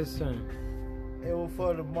Howard did his thing. It was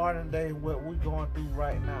for the modern day, what we going through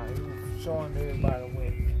right now. It was showing everybody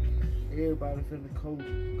what everybody finna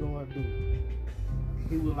going through.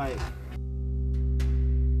 He was like,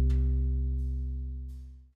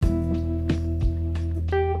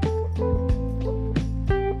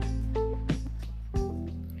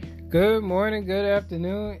 good morning, good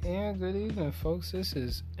afternoon, and good evening, folks. This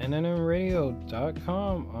is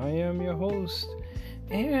NNMradio.com. I am your host.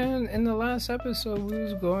 And in the last episode, we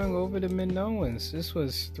was going over the Minoans. This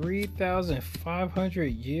was 3,500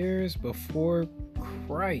 years before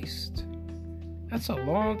Christ. That's a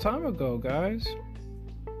long time ago, guys.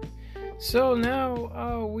 So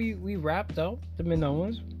now we wrapped up the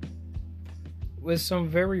Minoans with some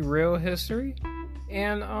very real history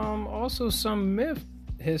and also some myth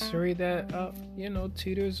history that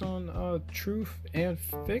teeters on truth and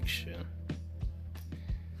fiction.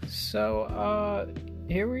 So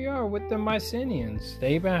here we are with the Mycenaeans.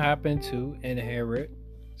 They even happen to inherit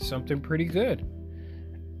something pretty good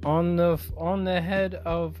on the head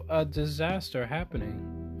of a disaster happening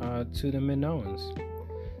to the Minoans.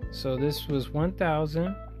 So this was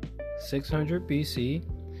 1,600 BC.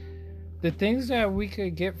 The things that we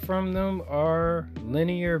could get from them are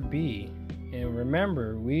linear B. And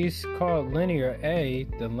remember, we call linear A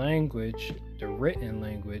the language, the written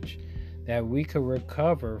language, that we could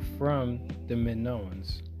recover from the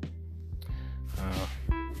Minoans. I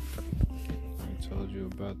told you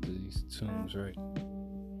about these tombs, right?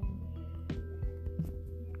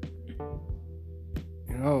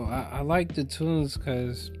 I like the tunes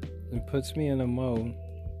because it puts me in a mode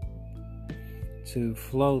to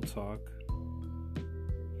flow talk.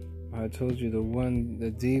 I told you the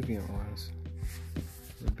deviant ones,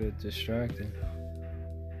 a bit distracting.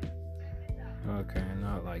 Okay,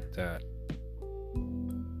 not like that.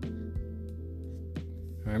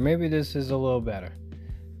 Alright, maybe this is a little better.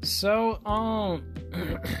 So,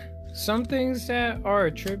 some things that are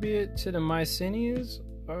attributed to the Mycenaeans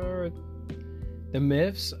are the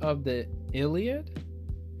myths of the Iliad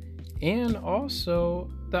and also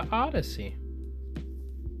the Odyssey,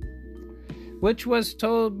 which was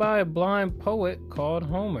told by a blind poet called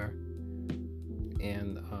Homer.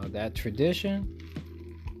 And that tradition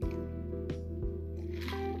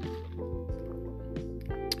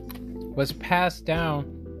was passed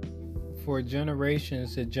down for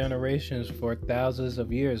generations to generations for thousands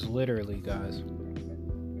of years, literally, guys.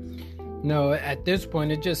 No, at this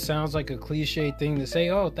point, it just sounds like a cliche thing to say,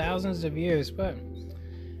 oh, thousands of years, but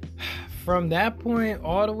from that point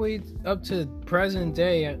all the way up to present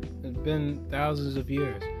day, it's been thousands of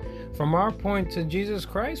years. From our point to Jesus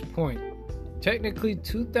Christ's point, technically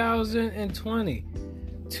 2020,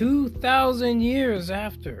 2,000 years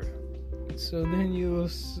after. So then you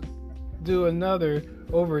do another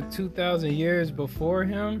over 2,000 years before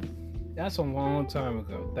him. That's a long time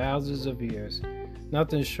ago, thousands of years.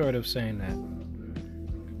 Nothing short of saying that.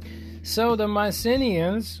 So the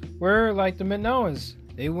Mycenaeans were like the Minoans.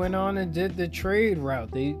 They went on and did the trade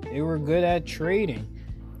route. They were good at trading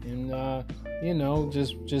and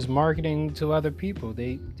just marketing to other people.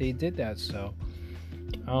 They did that. So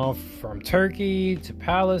from Turkey to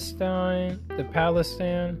Palestine, I don't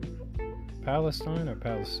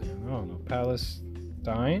know,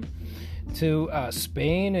 Palestine to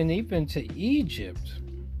Spain and even to Egypt.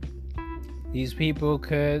 These people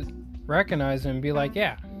could recognize them and be like,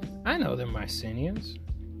 yeah, I know the Mycenaeans.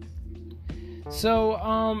 So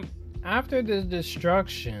after the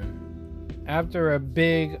destruction, after a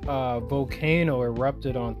big volcano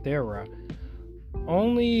erupted on Thera,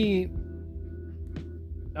 only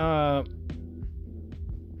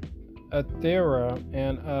Thera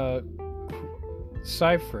and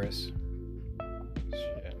Cyprus.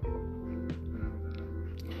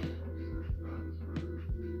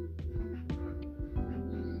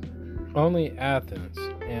 Only Athens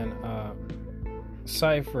and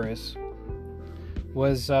Cyprus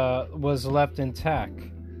was left intact,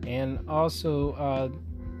 and also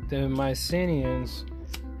the Mycenaeans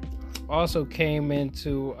also came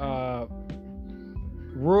into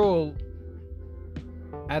rule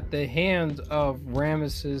at the hand of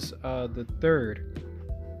Ramesses the Third,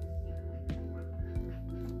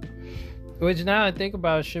 which now I think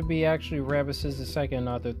about it should be actually Ramesses the Second,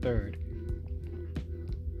 not the Third.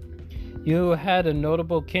 You had a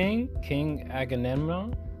notable king, King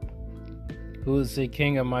Agamemnon, who was the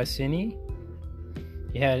king of Mycenae.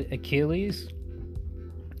 You had Achilles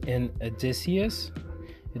and Odysseus.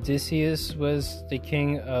 Odysseus was the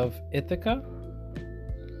king of Ithaca.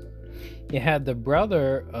 You had the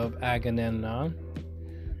brother of Agamemnon,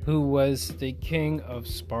 who was the king of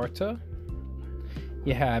Sparta.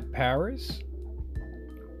 You had Paris,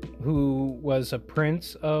 who was a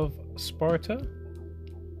prince of Sparta.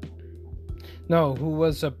 No, who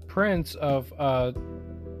was a prince of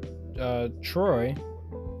Troy.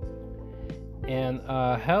 And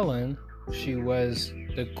Helen, she was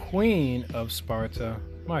the queen of Sparta.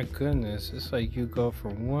 My goodness, it's like you go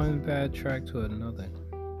from one bad track to another.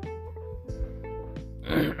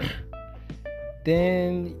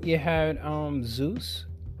 Then you had Zeus,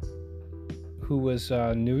 who was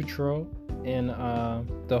neutral in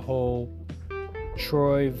the whole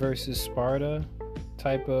Troy versus Sparta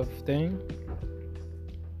type of thing.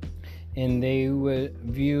 And they would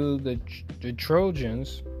view the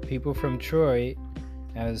Trojans, people from Troy,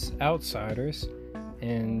 as outsiders,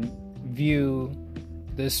 and view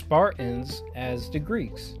the Spartans as the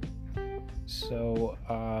Greeks. So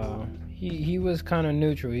he was kind of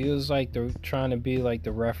neutral. He was like trying to be like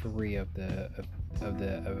the referee of the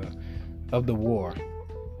war.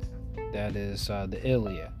 That is the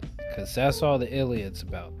Iliad, because that's all the Iliad's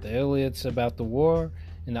about. The Iliad's about the war,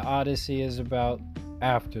 and the Odyssey is about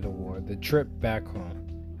after the war, the trip back home.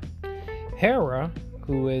 Hera,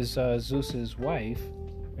 who is Zeus's wife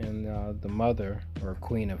and the mother or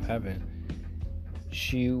queen of heaven,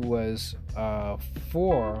 she was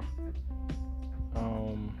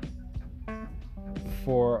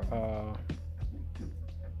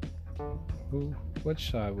which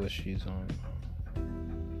side was she on?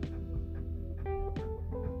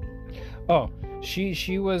 Oh,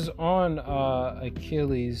 she was on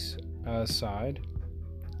Achilles' side.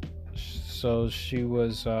 So she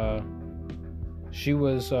was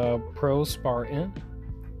pro-Spartan.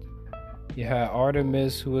 You had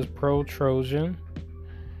Artemis, who was pro-Trojan.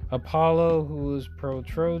 Apollo, who was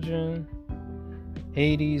pro-Trojan.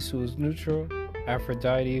 Hades, who was neutral.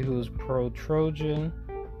 Aphrodite, who was pro-Trojan.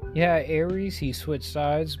 You had Ares, he switched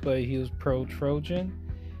sides, but he was pro-Trojan.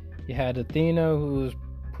 You had Athena, who was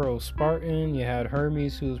pro-Spartan. You had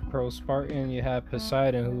Hermes, who was pro-Spartan. You had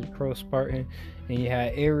Poseidon, who was pro-Spartan. And you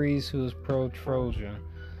had Ares, who was pro-Trojan.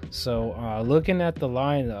 So looking at the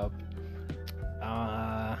lineup,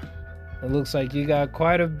 it looks like you got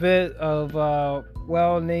quite a bit of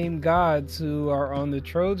well-named gods who are on the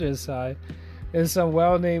Trojan side, and some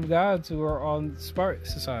well-named gods who are on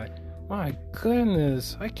Spartan's side. My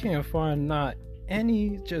goodness, I can't find not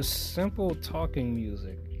any just simple talking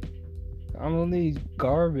music. I don't need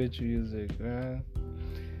garbage music, man.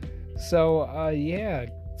 So yeah.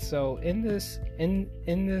 So in this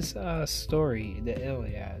story, the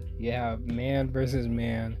Iliad, you have man versus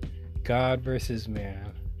man, God versus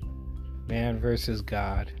man, man versus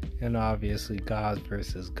God, and obviously gods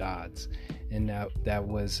versus gods, and that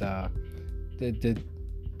was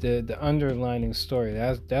the underlining story.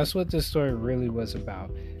 That's what the story really was about.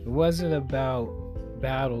 It wasn't about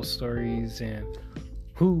battle stories and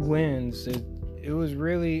who wins. It was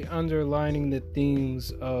really underlining the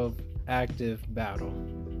themes of active battle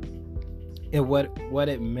and what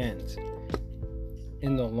it meant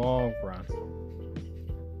in the long run.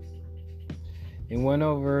 It went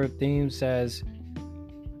over themes as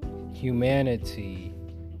humanity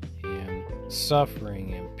and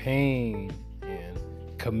suffering and pain and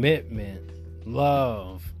commitment,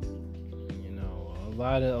 love. You know, a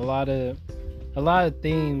lot of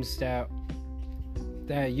themes that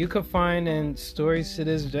you could find in stories to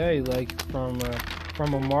this day, like from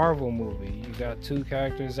a Marvel movie. You got two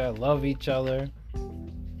characters that love each other,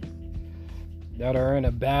 that are in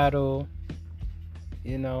a battle,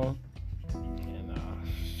 you know, and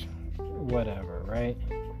whatever, right?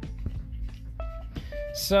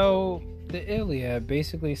 So the Iliad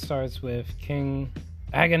basically starts with King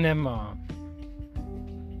Agamemnon.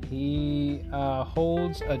 He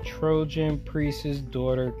holds a Trojan priestess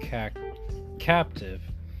daughter captive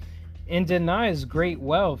and denies great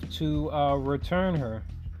wealth to return her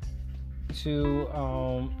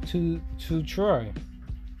to Troy.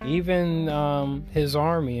 Even his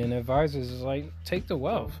army and advisors is like, take the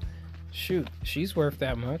wealth. Shoot, she's worth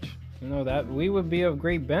that much. You know, that we would be of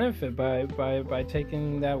great benefit by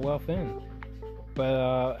taking that wealth in.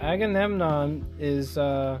 But Agamemnon is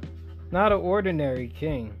not an ordinary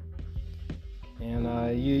king,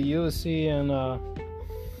 and you'll see in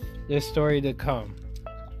this story to come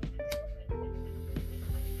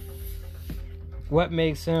what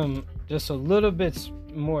makes him just a little bit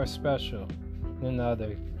more special than the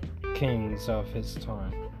other kings of his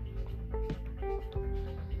time.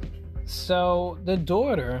 So the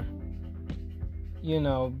daughter, you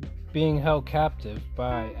know, being held captive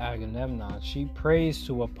by Agamemnon, she prays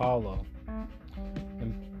to Apollo,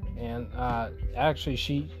 and actually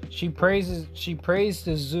she prays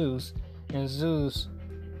to Zeus, and Zeus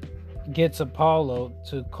gets Apollo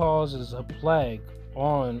to cause a plague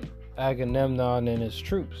on Agamemnon and his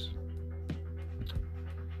troops,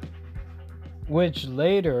 which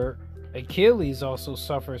later Achilles also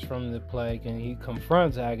suffers from the plague, and he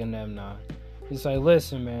confronts Agamemnon. He's like,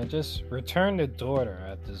 listen, man, just return the daughter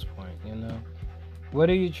at this point, you know? What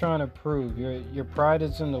are you trying to prove? Your pride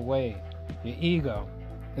is in the way. Your ego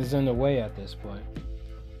is in the way at this point.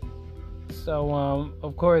 So,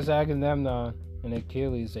 of course, Agamemnon and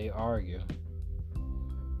Achilles, they argue.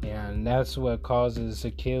 And that's what causes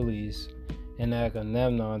Achilles and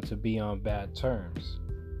Agamemnon to be on bad terms.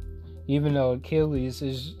 Even though Achilles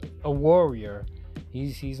is a warrior,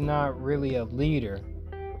 he's not really a leader.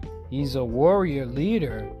 He's a warrior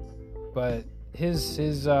leader, but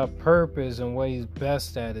his purpose and what he's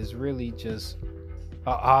best at is really just an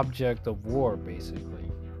object of war, basically.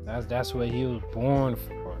 That's what he was born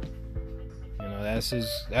for. You know, that's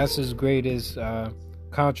his greatest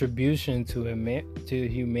contribution to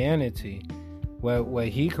humanity. What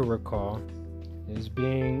he could recall is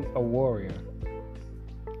being a warrior.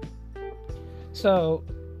 So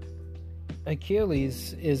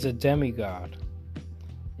Achilles is a demigod,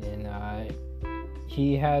 and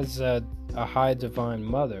he has a high divine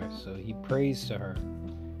mother, so he prays to her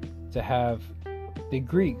to have the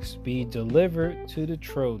Greeks be delivered to the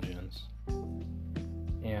Trojans.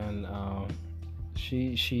 And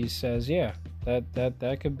she says, yeah,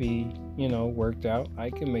 that could be, you know, worked out. I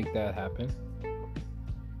can make that happen.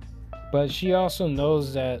 But she also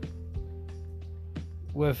knows that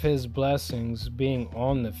with his blessings, being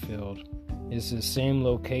on the field is the same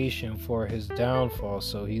location for his downfall,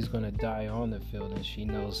 so he's going to die on the field. And she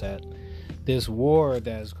knows that this war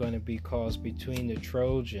that is going to be caused between the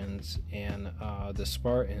Trojans and the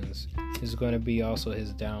Spartans is going to be also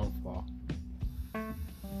his downfall.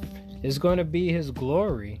 It's going to be his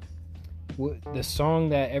glory. The song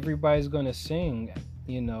that everybody's going to sing,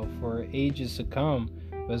 you know, for ages to come,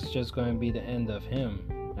 was just going to be the end of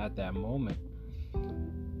him at that moment,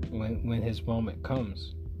 when his moment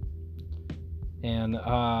comes. And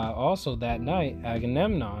also that night,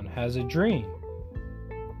 Agamemnon has a dream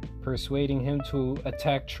persuading him to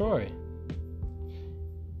attack Troy.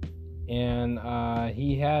 And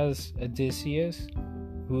he has Odysseus,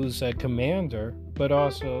 who's a commander, but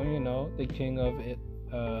also, you know, the king of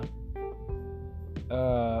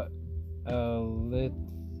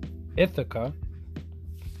Ithaca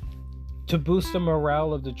to boost the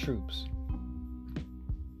morale of the troops.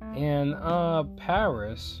 And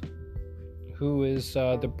Paris, who is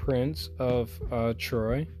the prince of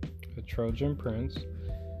Troy, the Trojan prince,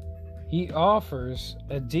 he offers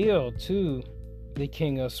a deal to the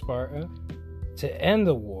king of Sparta to end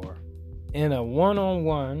the war in a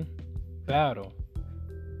one-on-one battle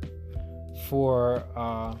for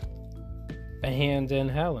a hand in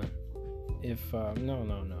Helen. If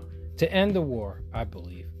no, to end the war, I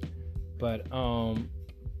believe. But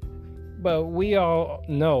we all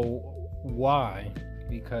know why,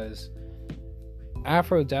 because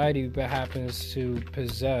Aphrodite happens to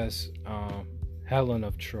possess Helen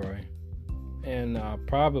of Troy, and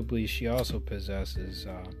probably she also possesses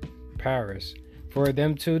Paris, for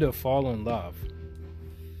them two to fall in love.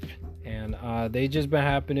 And they just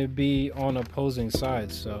happen to be on opposing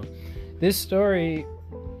sides. So this story,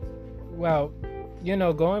 well,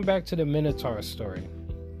 going back to the Minotaur story,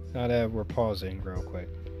 now that we're pausing real quick,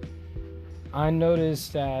 I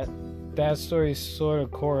noticed that story sort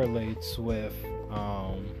of correlates with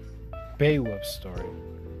Beowulf's story.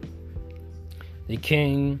 The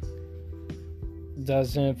king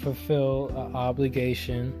doesn't fulfill an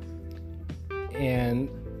obligation, and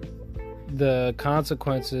the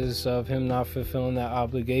consequences of him not fulfilling that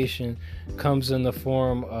obligation comes in the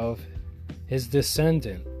form of his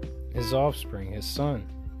descendant, his offspring, his son.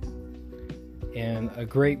 And a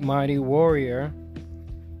great mighty warrior,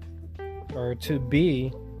 or to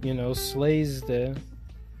be, slays the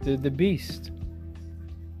beast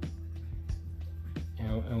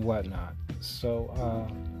and whatnot. So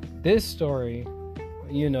this story,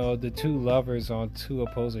 the two lovers on two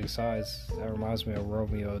opposing sides, that reminds me of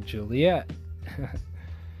Romeo and Juliet.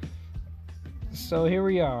 So here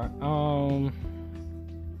we are.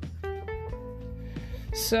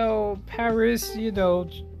 So Paris,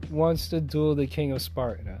 wants to duel the king of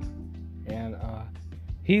Sparta, and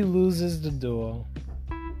he loses the duel.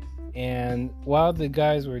 And while the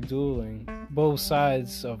guys were dueling, both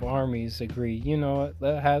sides of armies agree,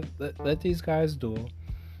 let these guys duel.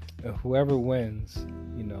 Whoever wins,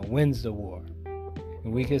 wins the war,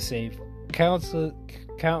 and we could save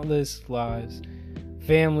countless lives.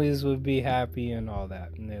 Families would be happy and all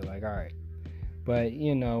that. And they're like, all right. But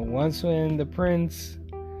once when the prince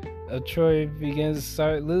of Troy begins to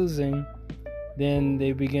start losing, then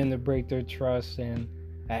they begin to break their trust, and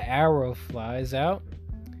an arrow flies out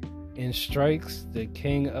and strikes the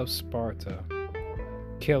king of Sparta,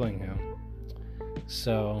 killing him.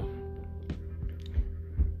 So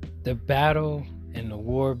the battle and the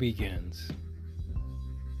war begins.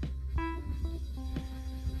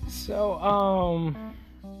 So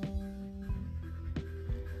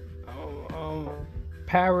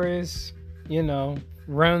Paris,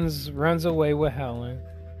 runs away with Helen.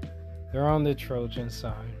 They're on the Trojan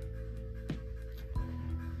side.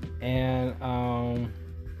 And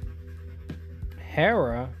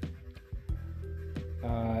Hera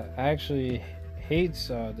actually hates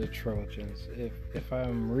the Trojans, if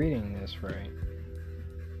I'm reading this right.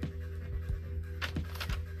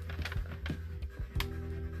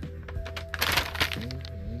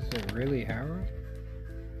 Is it really Hera?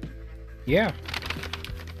 Yeah.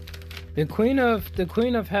 The queen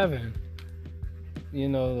of heaven,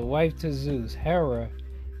 the wife to Zeus, Hera,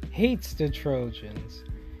 hates the Trojans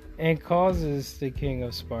and causes the king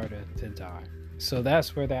of Sparta to die. So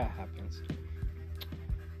that's where that happens.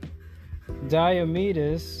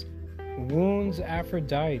 Diomedes wounds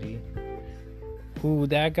Aphrodite, who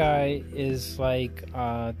that guy is like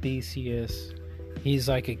Theseus. He's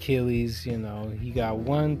like Achilles, he got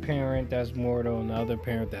one parent that's mortal and the other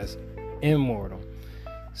parent that's immortal.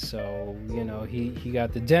 So, he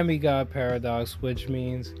got the demigod paradox, which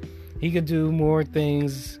means he could do more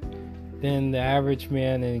things than the average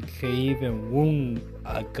man and could even wound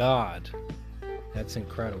a god. That's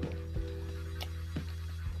incredible.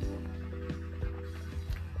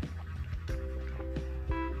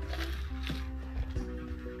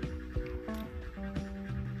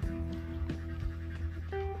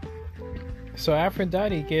 So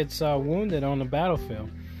Aphrodite gets wounded on the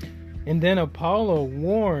battlefield. And then Apollo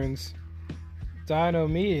warns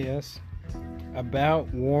Diomedes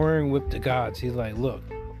about warring with the gods. He's like, look,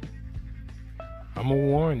 I'm going to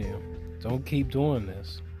warn you. Don't keep doing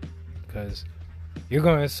this, because you're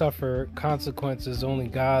going to suffer consequences only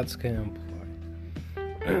gods can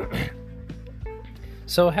employ.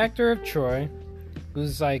 So Hector of Troy,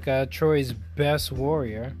 who's like Troy's best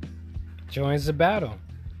warrior, joins the battle.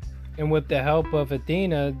 And with the help of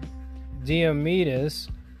Athena, Diomedes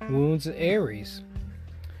wounds Ares.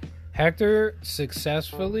 Hector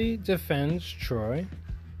successfully defends Troy,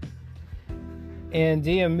 and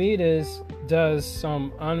Diomedes does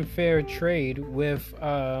some unfair trade with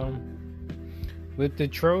the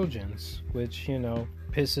Trojans, which,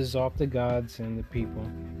 pisses off the gods and the people.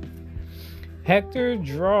 Hector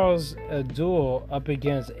draws a duel up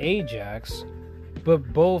against Ajax,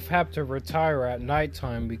 but both have to retire at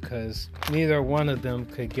nighttime because neither one of them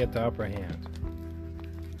could get the upper hand.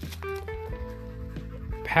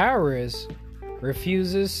 Paris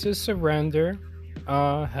refuses to surrender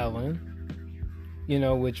Helen,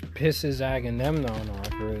 which pisses Agamemnon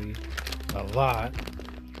off really a lot,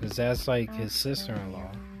 because that's like his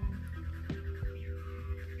sister-in-law.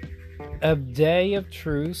 A day of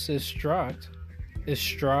truce is struck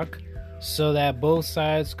so that both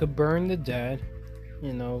sides could burn the dead,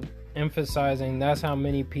 emphasizing that's how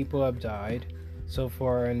many people have died so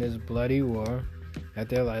far in this bloody war, that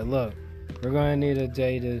they're like, look, we're going to need a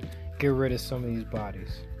day to get rid of some of these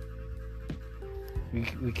bodies.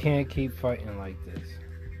 We can't keep fighting like this.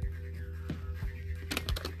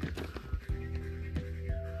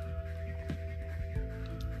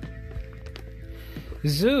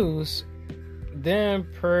 Zeus then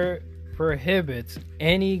prohibits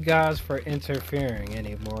any gods from interfering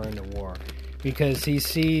anymore in the war, because he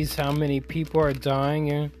sees how many people are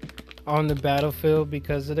dying on the battlefield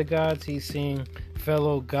because of the gods. He's seeing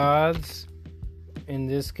fellow gods, in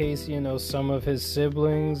this case, some of his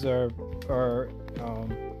siblings or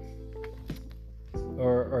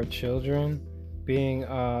children being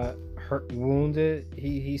hurt, wounded.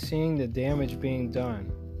 He's seeing the damage being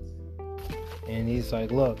done, and he's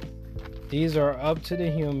like, look, these are up to the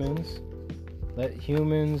humans. Let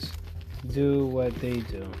humans do what they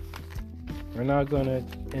do. We're not going to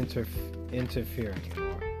interfere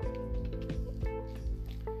anymore.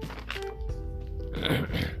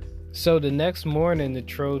 So the next morning, the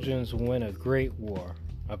Trojans win a great war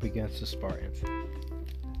up against the Spartans.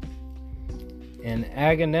 And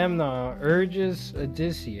Agamemnon urges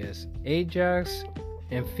Odysseus, Ajax,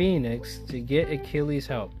 and Phoenix to get Achilles'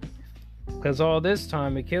 help. Because all this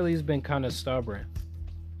time, Achilles been kind of stubborn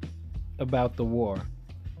about the war.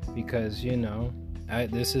 Because,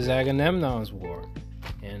 this is Agamemnon's war.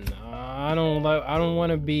 And I don't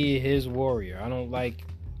want to be his warrior. I don't like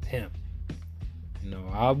him.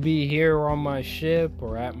 I'll be here on my ship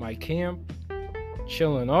or at my camp,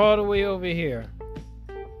 chilling all the way over here.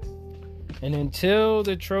 And until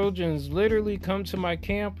the Trojans literally come to my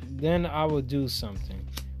camp, then I will do something.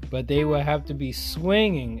 But they will have to be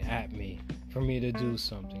swinging at me for me to do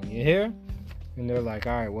something. You hear? And they're like,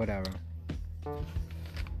 all right, whatever.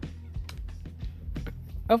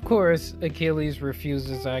 Of course, Achilles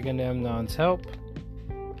refuses Agamemnon's help.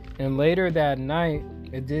 And later that night,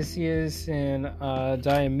 Odysseus and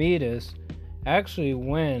Diomedes actually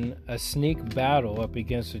win a sneak battle up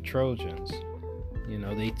against the Trojans.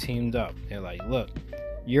 They teamed up. They're like, look,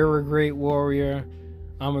 you're a great warrior.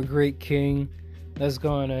 I'm a great king. Let's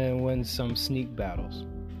go in and win some sneak battles.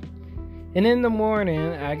 And in the morning,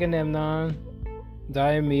 Agamemnon,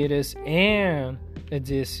 Diomedes, and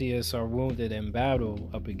Odysseus are wounded in battle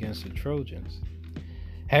up against the Trojans.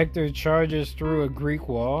 Hector charges through a Greek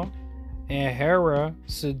wall, and Hera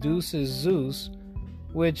seduces Zeus,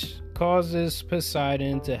 which causes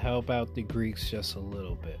Poseidon to help out the Greeks just a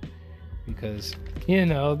little bit. Because,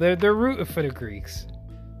 they're rooting for the Greeks.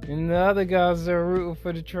 And the other gods are rooting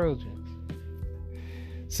for the Trojans.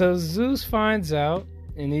 So Zeus finds out,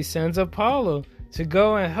 and he sends Apollo to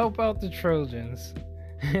go and help out the Trojans.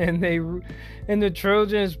 And the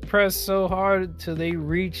Trojans press so hard till they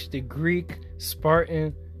reach the Greek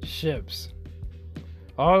Spartan ships.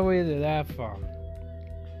 All the way to that far.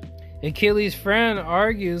 Achilles' friend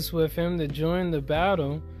argues with him to join the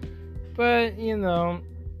battle, but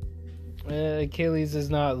Achilles is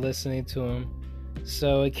not listening to him.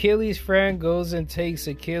 So Achilles' friend goes and takes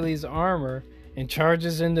Achilles' armor and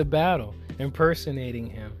charges into battle, impersonating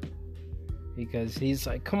him. Because he's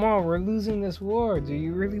like, come on, we're losing this war. Do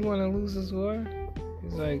you really want to lose this war?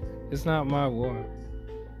 He's like, it's not my war.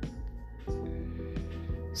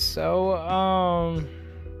 So,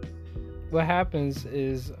 what happens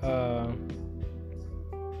is,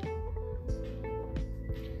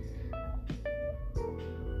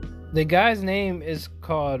 the guy's name is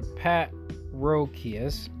called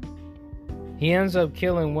Patroclus. He ends up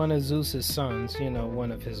killing one of Zeus's sons,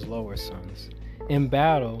 one of his lower sons, in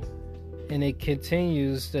battle. And it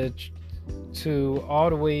continues to all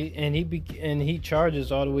the way, and he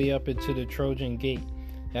charges all the way up into the Trojan gate.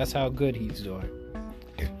 That's how good he's doing.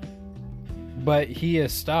 But he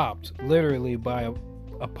is stopped literally by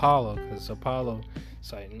Apollo, because Apollo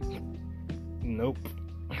is like, nope,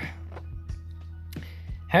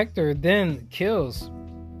 Hector then kills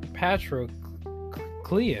Patroclus,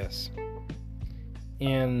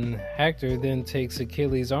 and Hector then takes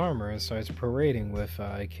Achilles' armor and starts parading with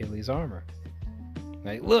Achilles' armor.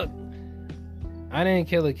 Like, look, I didn't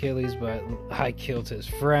kill Achilles, but I killed his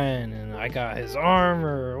friend, and I got his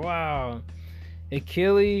armor. Wow.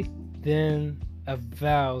 Achilles then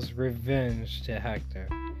avows revenge to Hector.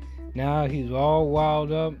 Now he's all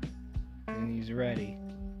wild up, and he's ready.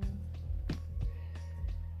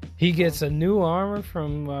 He gets a new armor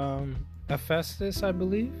from Hephaestus, I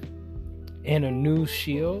believe, and a new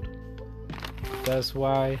shield. That's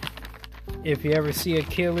why if you ever see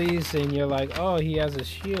Achilles and you're like, oh, he has a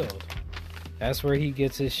shield, that's where he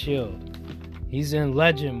gets his shield. He's in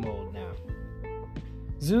legend mode now.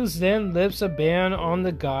 Zeus then lifts a ban on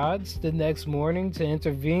the gods the next morning to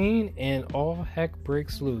intervene, and all heck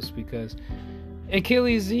breaks loose because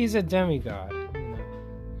Achilles, he's a demigod.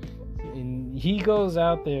 And he goes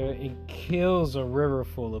out there and kills a river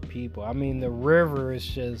full of people. I mean, the river is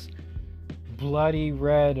just bloody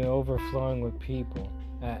red and overflowing with people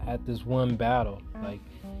at this one battle. Like,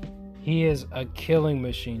 he is a killing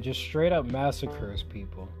machine, just straight up massacres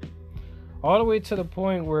people. All the way to the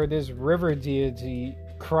point where this river deity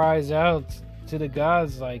cries out to the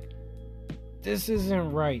gods like, this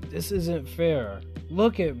isn't right, this isn't fair,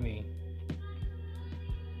 look at me.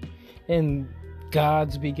 And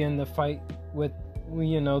gods begin to fight with,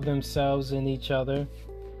 themselves and each other.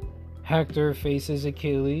 Hector faces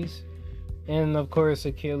Achilles, and of course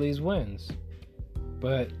Achilles wins.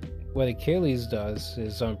 But what Achilles does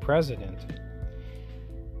is unprecedented.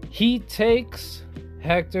 He takes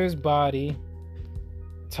Hector's body,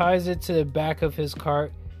 ties it to the back of his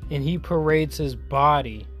cart, and he parades his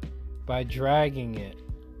body by dragging it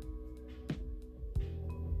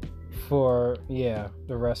for, the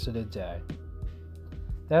rest of the day.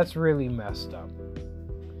 That's really messed up.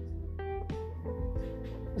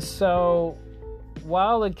 So,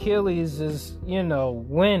 while Achilles is,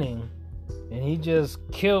 winning, and he just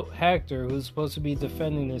killed Hector, who's supposed to be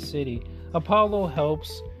defending the city, Apollo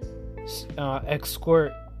helps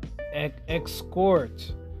escort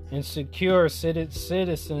and secure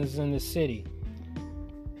citizens in the city,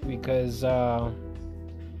 because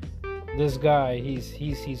this guy,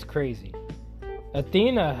 he's crazy.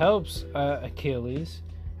 Athena helps Achilles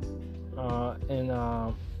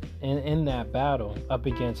in that battle up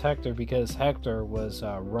against Hector, because Hector was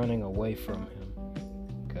running away from him,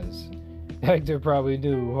 because Hector probably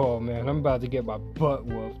knew, oh man, I'm about to get my butt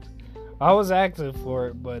whooped. I was active for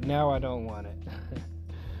it, but now I don't want it.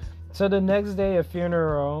 So the next day, a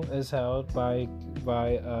funeral is held by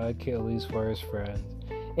Achilles for his friend.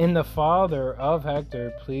 And the father of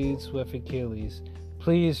Hector pleads with Achilles,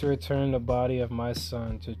 please return the body of my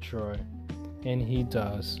son to Troy. And he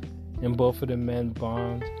does. And both of the men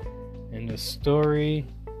bond. And the story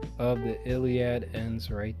of the Iliad ends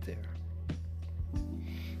right there.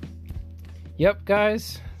 Yep,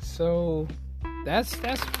 guys. So that's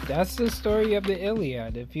the story of the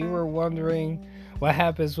Iliad. If you were wondering what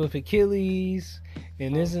happens with Achilles,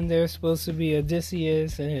 and isn't there supposed to be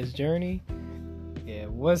Odysseus and his journey? Yeah,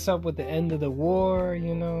 what's up with the end of the war,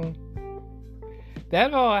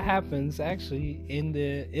 That all happens actually in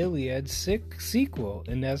the Iliad sequel,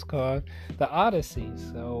 and that's called the Odyssey.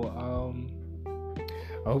 So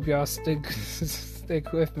I hope y'all stick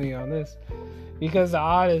with me on this, because the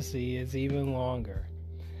Odyssey is even longer.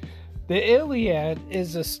 The Iliad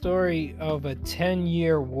is a story of a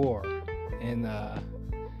 10-year war, and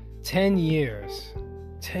 10 years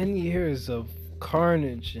of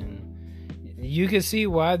carnage, and you can see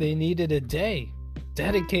why they needed a day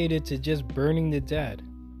dedicated to just burning the dead.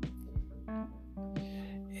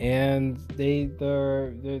 And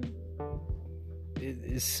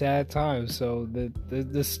it's sad times. So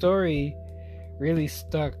the story really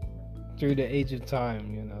stuck through the age of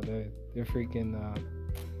time. They're freaking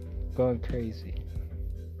going crazy.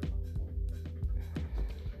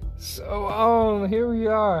 So here we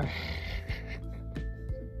are.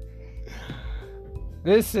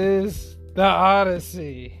 This is the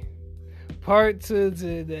Odyssey. Part 2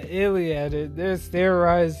 to the Iliad. There's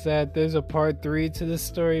theorized that there's a part 3 to the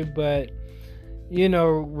story, but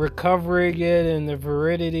recovering it and the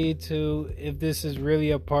validity to if this is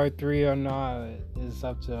really a part 3 or not is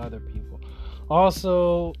up to other people.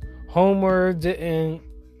 Also, Homer didn't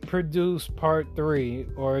produce part 3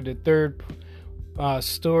 or the third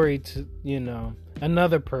story to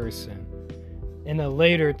another person in a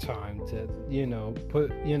later time to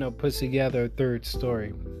put together a third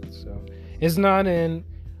story. So it's not in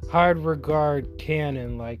hard regard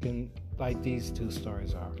canon like these two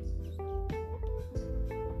stories are.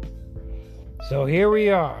 So here we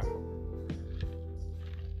are.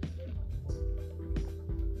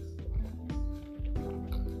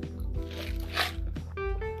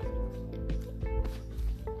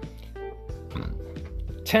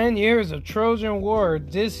 "10 years of Trojan War,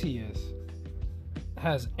 Odysseus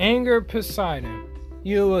has angered Poseidon.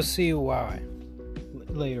 You will see why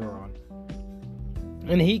later on.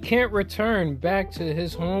 And he can't return back to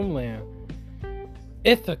his homeland,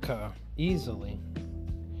 Ithaca, easily.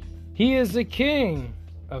 He is the king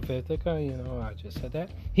of Ithaca, I just said that.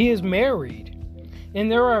 He is married,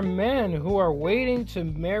 and there are men who are waiting to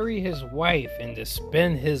marry his wife and to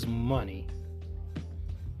spend his money.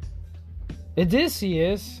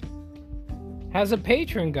 Odysseus has a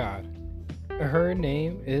patron god. Her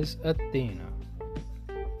name is Athena.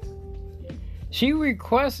 She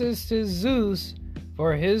requests to Zeus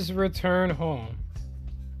for his return home.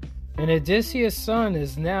 And Odysseus' son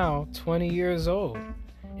is now 20 years old.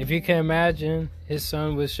 If you can imagine, his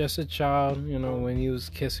son was just a child, when he was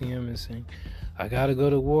kissing him and saying, I gotta go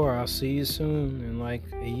to war, I'll see you soon, in like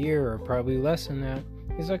a year or probably less than that.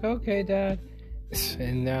 He's like, okay, Dad.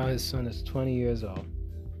 And now his son is 20 years old.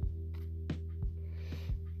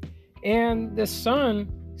 And the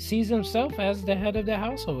son sees himself as the head of the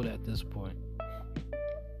household at this point.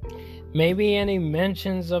 Maybe any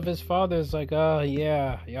mentions of his father is like, oh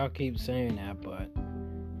yeah, y'all keep saying that, but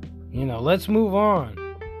let's move on.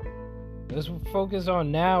 Let's focus on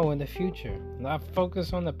now and the future, not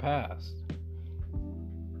focus on the past.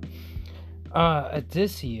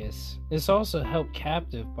 Odysseus is also held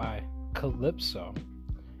captive by Calypso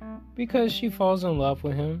because she falls in love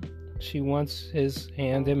with him. She wants his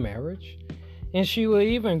hand in marriage, and she will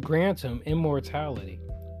even grant him immortality,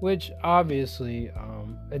 which obviously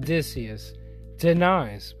Odysseus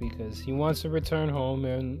denies because he wants to return home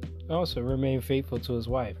and also remain faithful to his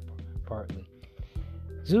wife, partly.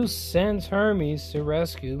 Zeus sends Hermes to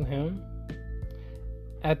rescue him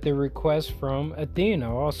at the request from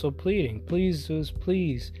Athena, also pleading, please, Zeus,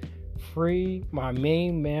 please free my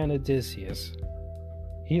main man Odysseus.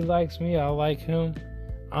 He likes me, I like him.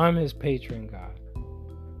 I'm his patron god.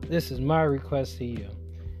 This is my request to you.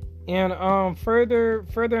 And further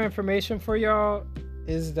information for y'all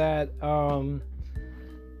is that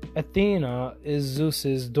Athena is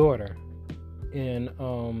Zeus's daughter, and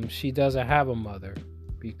she doesn't have a mother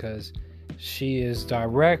because she is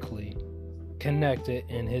directly connected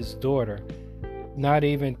in his daughter, not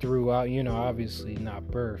even throughout, obviously not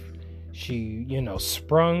birth. She,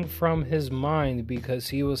 sprung from his mind because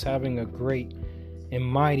he was having a great and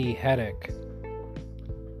mighty headache.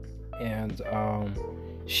 And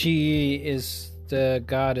she is the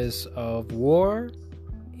goddess of war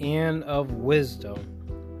and of wisdom.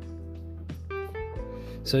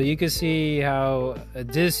 So you can see how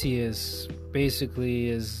Odysseus basically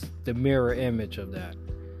is the mirror image of that,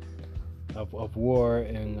 of war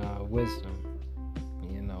and wisdom.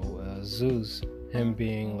 Zeus, him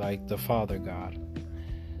being like the father god.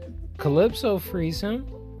 Calypso frees him,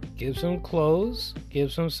 gives him clothes,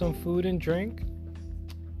 gives him some food and drink,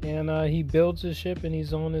 and he builds a ship and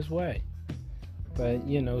he's on his way. But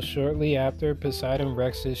shortly after, Poseidon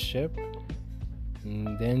wrecks his ship,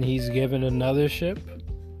 and then he's given another ship,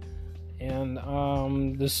 and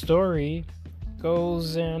the story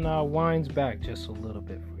goes and winds back just a little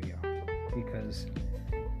bit for y'all, because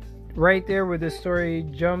right there where the story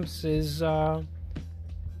jumps is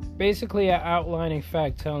basically an outlining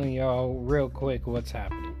fact telling y'all real quick what's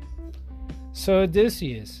happening. So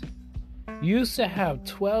Odysseus used to have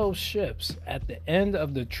 12 ships at the end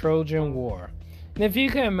of the Trojan War. And if you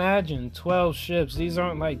can imagine 12 ships, these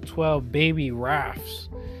aren't like 12 baby rafts,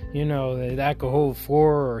 that could hold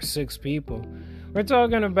 4 or 6 people. We're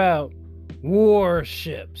talking about war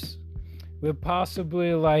ships with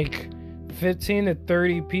possibly like 15 to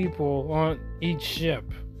 30 people on each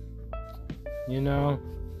ship.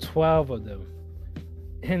 12 of them.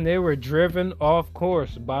 And they were driven off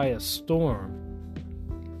course by a storm.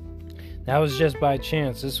 That was just by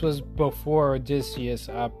chance. This was before Odysseus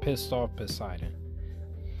pissed off Poseidon.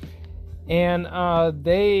 And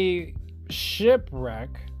they shipwreck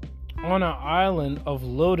on an island of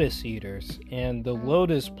lotus eaters. And the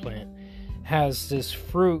lotus plant has this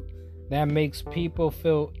fruit that makes people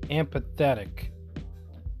feel empathetic.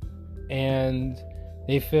 And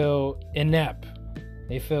they feel inept.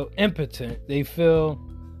 They feel impotent. They feel,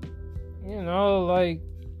 like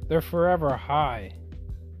they're forever high.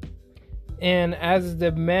 And as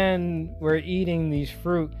the men were eating these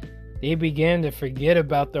fruit, they began to forget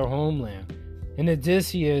about their homeland. And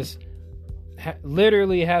Odysseus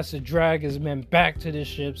literally has to drag his men back to the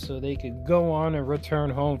ship so they could go on and return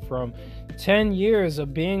home from 10 years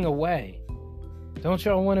of being away. Don't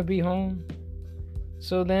y'all want to be home?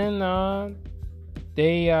 So then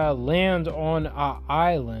they land on an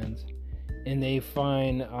island, and they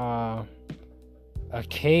find a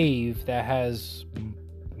cave that has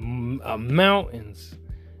mountains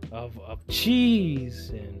of cheese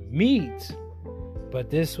and meat. But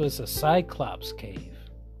this was a Cyclops cave.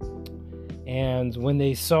 And when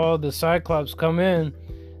they saw the Cyclops come in,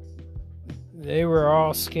 they were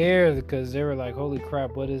all scared because they were like, holy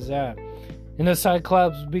crap, what is that? And the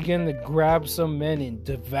Cyclops began to grab some men and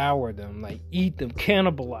devour them, like eat them,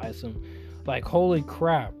 cannibalize them, like holy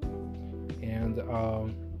crap. And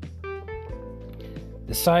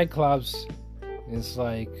the Cyclops is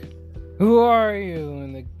like, who are you?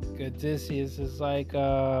 And the Odysseus is like,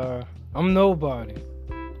 I'm nobody.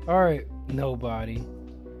 Alright, nobody.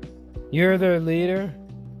 You're their leader?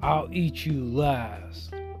 I'll eat you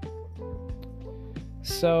last.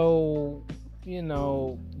 So,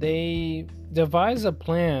 they devise a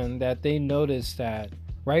plan that they noticed that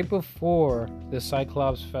right before the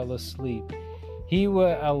Cyclops fell asleep, he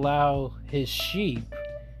would allow his sheep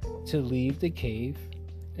to leave the cave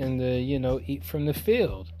and eat from the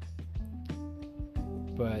field.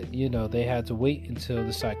 But, they had to wait until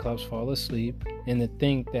the Cyclops fall asleep and to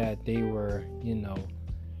think that they were,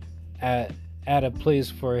 at a place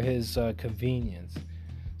for his convenience.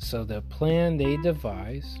 So the plan they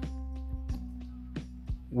devised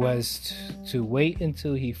was to wait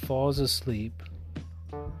until he falls asleep,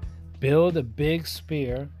 build a big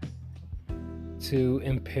spear to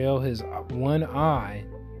impale his one eye,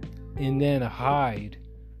 and then hide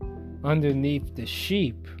underneath the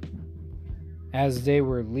sheep as they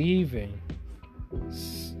were leaving,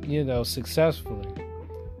 successfully,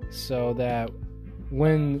 so that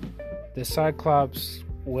when the Cyclops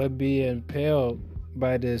would be impaled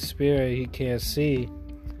by the spear he can't see,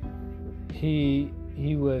 he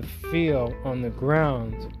would feel on the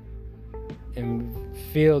ground and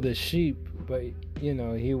feel the sheep, but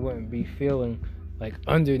he wouldn't be feeling like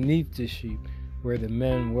underneath the sheep where the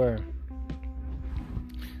men were.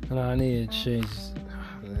 And I need to change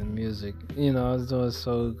the music. I was doing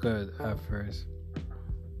so good at first.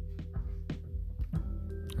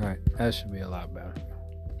 Alright, that should be a lot better.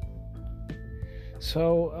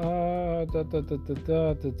 So,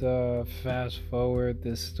 fast forward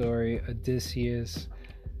this story. Odysseus.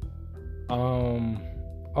 So,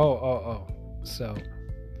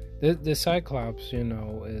 the Cyclops,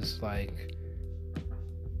 is like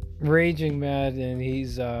raging mad, and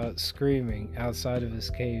he's screaming outside of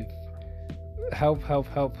his cave, help, help,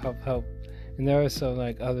 help, help, help. And there are some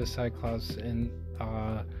like other Cyclops in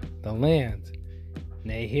the land.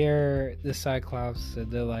 And they hear the Cyclops,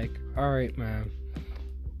 and they're like, alright, man.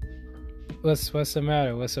 What's the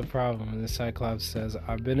matter? What's the problem? And the Cyclops says,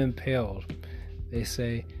 I've been impaled. They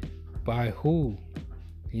say, by who?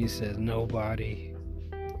 He says, nobody.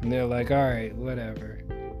 And they're like, alright, whatever.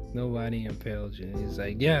 Nobody impaled you. And he's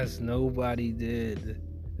like, yes, nobody did.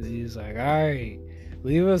 And he's like, alright,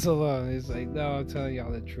 leave us alone. He's like, no, I'm telling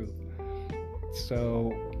y'all the truth.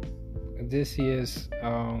 So Odysseus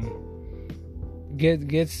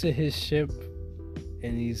gets to his ship,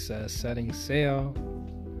 and he's setting sail.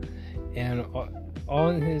 And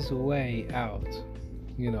on his way out,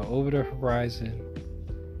 over the horizon,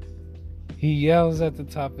 he yells at the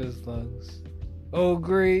top of his lungs, oh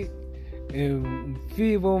great and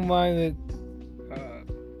feeble-minded,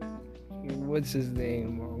 what's his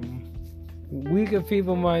name? Weak and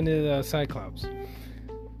feeble-minded Cyclops.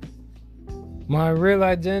 My real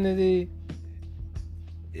identity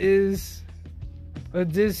is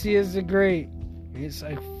Odysseus the Great. He's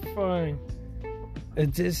like, fine.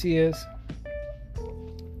 Odysseus,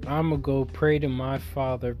 I'm gonna go pray to my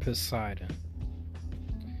father Poseidon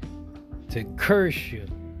to curse you.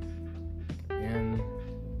 And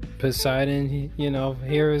Poseidon,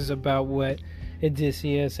 hears about what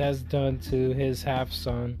Odysseus has done to his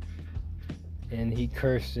half-son, and he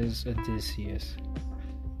curses Odysseus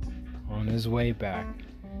on his way back.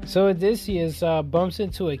 So Odysseus bumps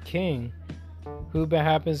into a king who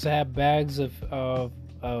happens to have bags of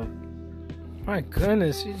my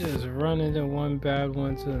goodness, he just run into one bad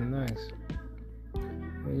one to the next.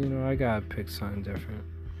 I gotta pick something different.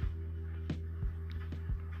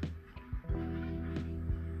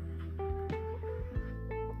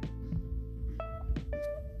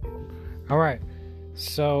 Alright,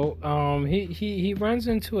 so he runs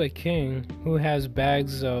into a king who has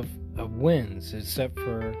bags of winds, except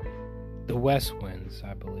for the west winds,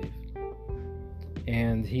 I believe.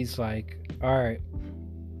 And he's like, alright,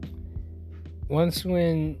 once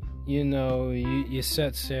when you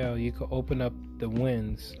set sail, you can open up the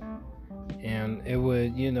winds and it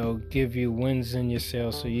would, give you winds in your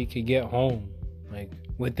sails so you could get home, like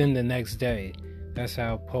within the next day. That's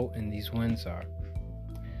how potent these winds are.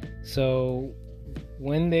 So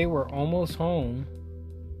when they were almost home,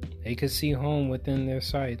 they could see home within their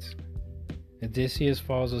sights. Odysseus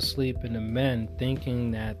falls asleep, and the men,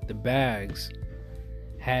 thinking that the bags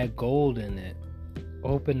had gold in it,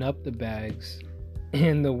 open up the bags,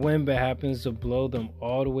 and the wind happens to blow them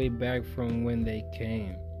all the way back from when they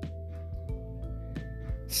came.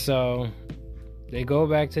 So they go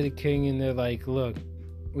back to the king, and they're like, look,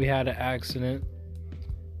 we had an accident.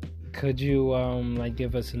 Could you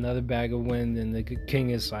give us another bag of wind? And the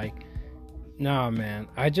king is like, nah, man,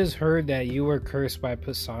 I just heard that you were cursed by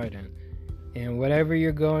Poseidon, and whatever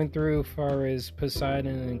you're going through as far as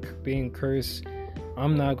Poseidon and being cursed,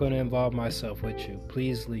 I'm not going to involve myself with you.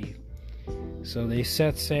 Please leave. So they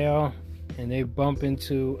set sail, and they bump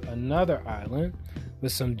into another island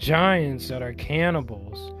with some giants that are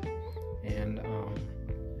cannibals, and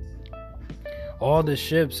all the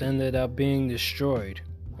ships ended up being destroyed,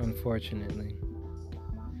 unfortunately.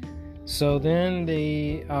 So then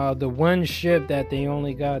the one ship that they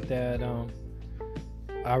only got, that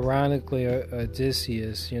ironically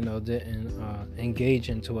Odysseus didn't engage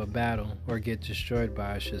into a battle or get destroyed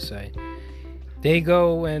by, I should say, they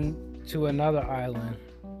go into another island,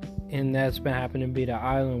 and that's been happening to be the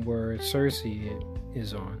island where Circe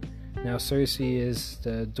is on. Now Circe is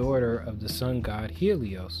the daughter of the sun god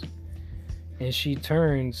Helios, and she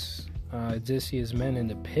turns Odysseus' men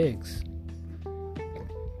into pigs.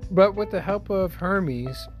 But with the help of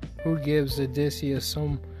Hermes, who gives Odysseus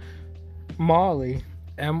some Molly,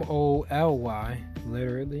 M-O-L-Y,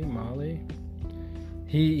 literally Molly,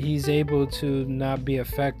 he's able to not be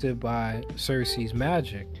affected by Circe's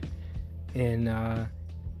magic, and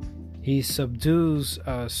he subdues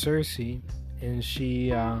Circe, and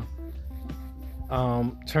she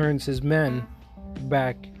turns his men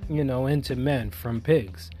back, into men from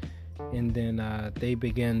pigs, and then they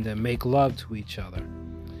begin to make love to each other.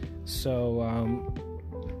 So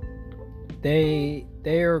they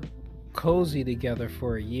are cozy together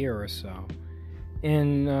for a year or so,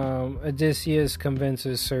 and Odysseus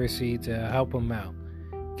convinces Circe to help him out,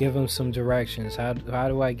 give him some directions. How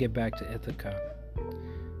do I get back to Ithaca?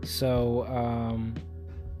 So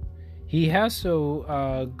he has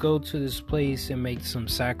to go to this place and make some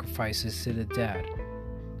sacrifices to the dead,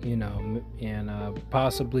 and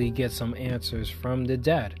possibly get some answers from the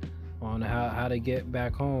dead on how to get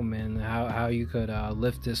back home, and how you could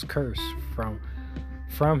lift this curse from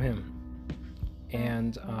him.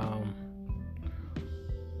 And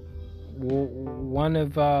one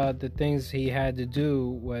of the things he had to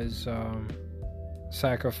do was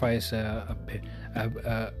sacrifice a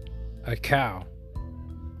cow.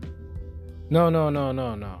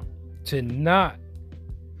 No. To not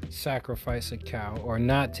sacrifice a cow, or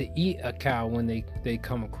not to eat a cow when they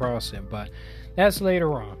come across it, but that's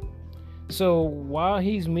later on. So while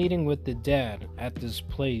he's meeting with the dead at this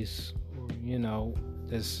place,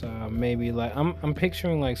 this maybe like I'm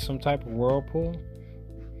picturing like some type of whirlpool.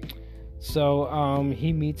 So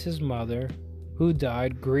he meets his mother, who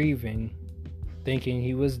died grieving, thinking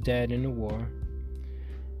he was dead in the war,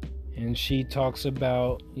 and she talks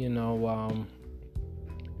about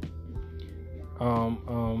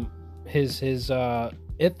his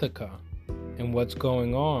Ithaca and what's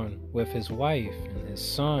going on with his wife and his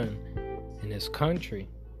son and his country.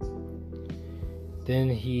 Then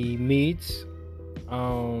he meets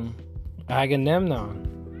Agamemnon,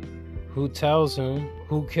 who tells him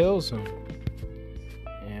who kills him,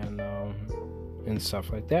 and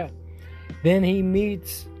stuff like that. Then he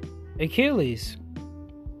meets Achilles,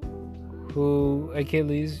 who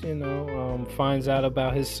finds out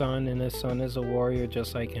about his son, and his son is a warrior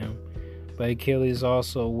just like him. But Achilles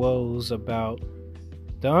also woes about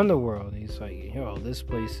the underworld. He's like, this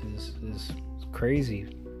place is crazy.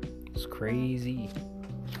 It's crazy.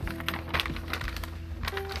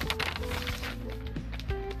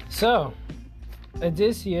 So,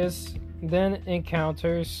 Odysseus then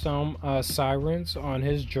encounters some sirens on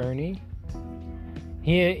his journey.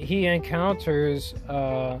 He encounters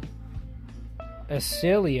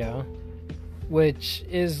Acilia, which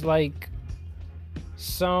is like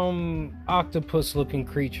some octopus-looking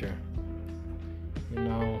creature.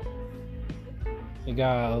 It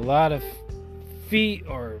got a lot of feet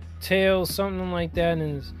or tails, something like that,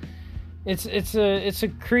 and it's a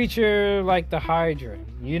creature like the Hydra.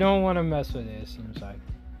 You don't want to mess with it, it seems like.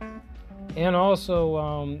 And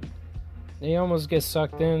also, they almost get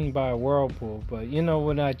sucked in by a whirlpool. But you know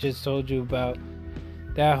what I just told you about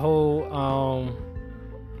that whole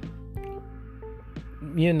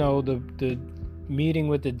the meeting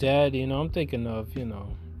with the dead, I'm thinking of,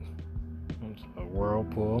 a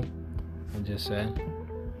whirlpool, I just said.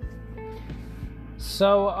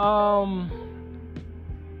 So,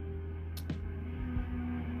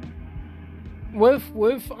 with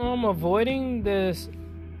avoiding the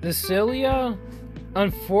Cilia,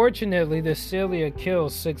 unfortunately, the Cilia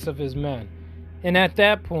kills 6 of his men. And at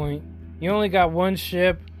that point, you only got one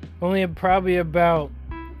ship, only probably about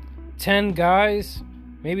 10 guys,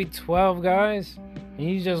 maybe 12 guys, and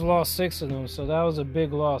he just lost 6 of them, so that was a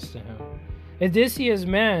big loss to him. Odysseus'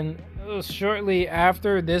 men, shortly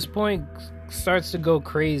after this point, starts to go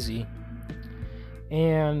crazy.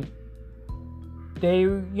 And they,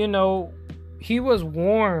 he was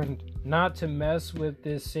warned not to mess with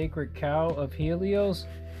this sacred cow of Helios,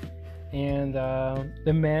 and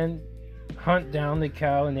the men hunt down the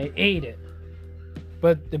cow and they ate it.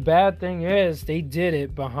 But the bad thing is they did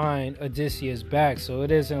it behind Odysseus' back, so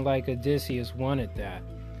it isn't like Odysseus wanted that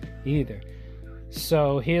either.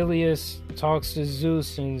 So Helios talks to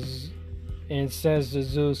Zeus and says to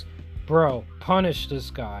Zeus, bro, punish this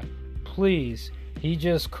guy, please, he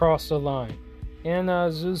just crossed the line. And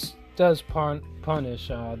Zeus does punish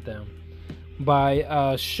them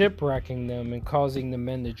by shipwrecking them and causing the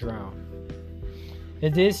men to drown.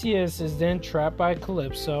 Odysseus is then trapped by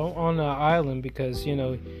Calypso on the island because,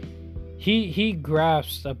 he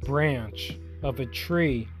grasps a branch of a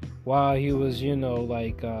tree while he was,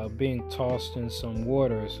 being tossed in some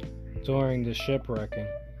waters during the shipwrecking.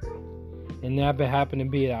 And that happened to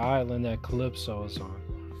be the island that Calypso is on.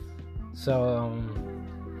 So,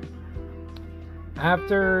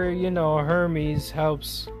 after, Hermes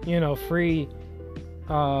helps, free,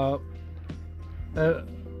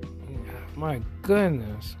 my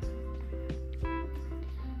goodness.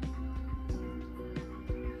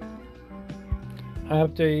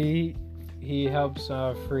 After he helps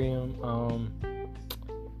free him,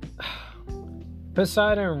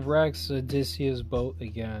 Poseidon wrecks Odysseus' boat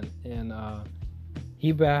again, and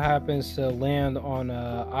he happens to land on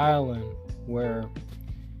an island where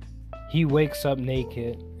he wakes up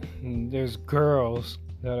naked. And there's girls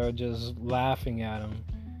that are just laughing at him,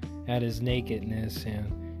 at his nakedness,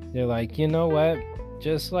 and they're like, you know what?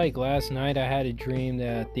 Just like last night, I had a dream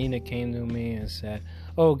that Athena came to me and said,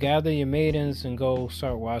 oh, gather your maidens and go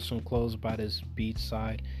start washing clothes by this beach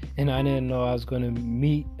side. And I didn't know I was going to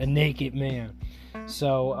meet a naked man.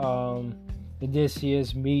 So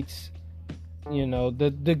Odysseus meets,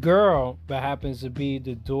 the girl that happens to be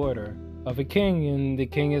the daughter of a king. And the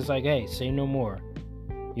king is like, hey, say no more.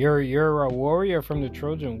 You're a warrior from the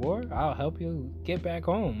Trojan War? I'll help you get back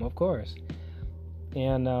home, of course.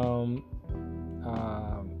 And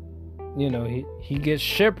he gets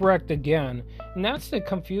shipwrecked again, and that's the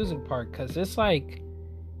confusing part, because it's like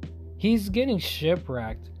he's getting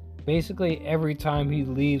shipwrecked basically every time he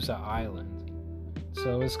leaves an island.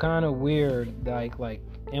 So it's kind of weird, like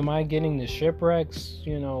am I getting the shipwrecks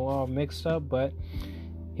all mixed up? But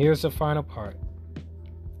here's the final part.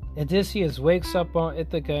 Odysseus wakes up on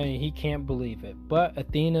Ithaca and he can't believe it, but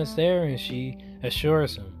Athena's there and she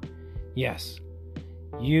assures him, yes,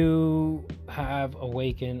 you have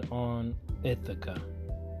awakened on Ithaca.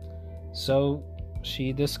 So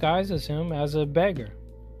she disguises him as a beggar,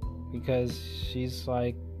 because she's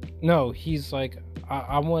like, no, he's like,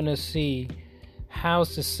 I want to see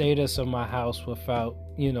how's the status of my house without,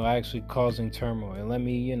 actually causing turmoil. Let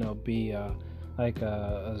me, be like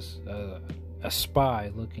a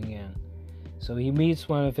spy looking in. So he meets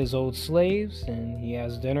one of his old slaves, and he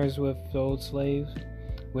has dinners with his old slave,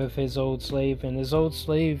 and his old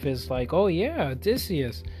slave is like, oh yeah,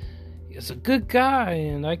 Odysseus is a good guy,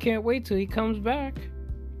 and I can't wait till he comes back.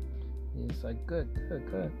 And he's like, good.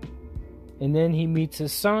 And then he meets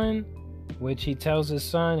his son, which he tells his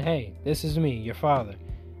son, hey, this is me, your father.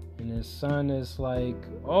 And his son is like,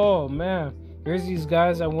 oh man, here's these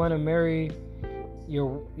guys that want to marry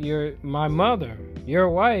my mother, your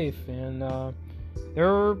wife, and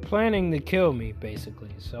they're planning to kill me, basically.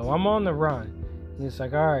 So I'm on the run. And it's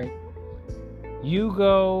like, all right, you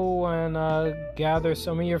go and gather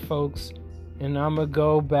some of your folks, and I'm gonna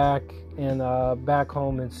go back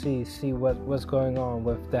home and see what's going on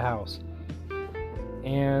with the house.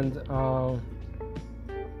 And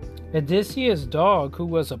Odysseus' dog, who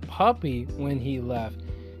was a puppy when he left,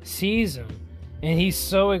 sees him, and he's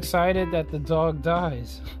so excited that the dog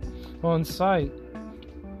dies on sight,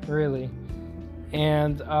 really.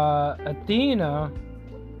 And Athena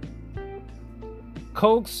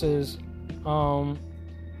coaxes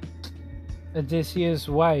Odysseus'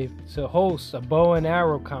 wife to host a bow and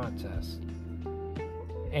arrow contest.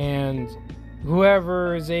 And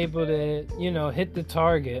whoever is able to, hit the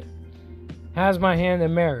target has my hand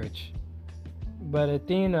in marriage. But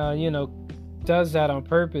Athena, does that on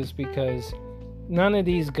purpose because none of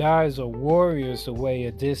these guys are warriors the way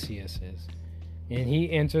Odysseus is. And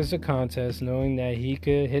he enters the contest knowing that he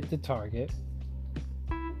could hit the target.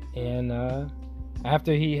 And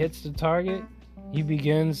after he hits the target, he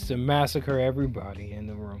begins to massacre everybody in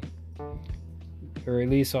the room. Or at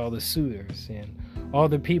least all the suitors and all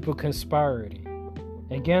the people conspiring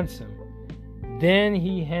against him. Then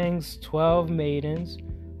he hangs 12 maidens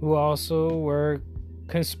who also were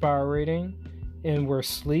conspiring and were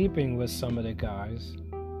sleeping with some of the guys.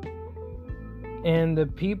 And the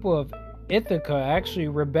people of Ithaca actually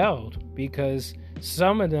rebelled because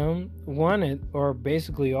some of them wanted, or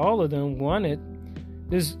basically all of them wanted,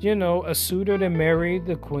 this, a suitor to marry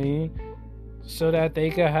the queen so that they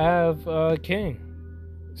could have a king.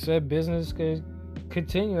 So that business could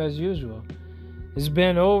continue as usual. It's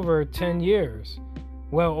been over 10 years.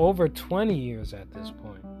 Well, over 20 years at this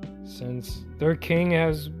point since their king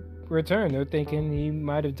has returned. They're thinking he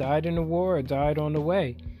might have died in the war or died on the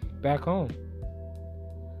way back home.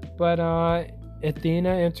 But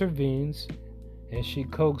Athena intervenes and she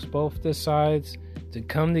coaxes both the sides to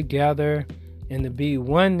come together and to be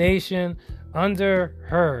one nation under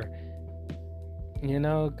her.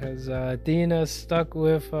 Because Athena stuck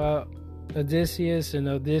with Odysseus, and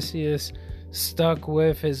Odysseus stuck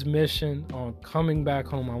with his mission on coming back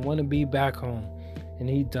home. I want to be back home. And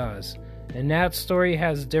he does. And that story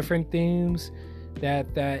has different themes that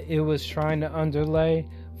it was trying to underlay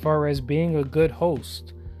as far as being a good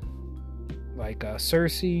host. Like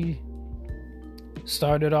Circe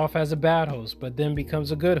started off as a bad host, but then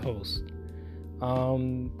becomes a good host.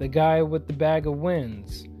 The guy with the bag of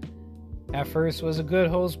winds at first was a good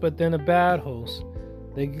host, but then a bad host.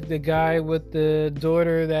 The guy with the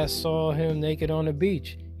daughter that saw him naked on the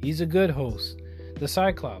beach, he's a good host. The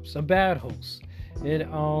Cyclops, a bad host. It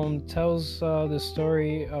tells the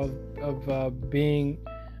story of being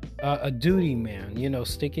a duty man,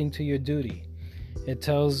 sticking to your duty. It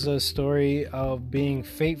tells a story of being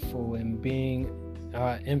faithful and being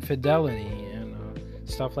infidelity and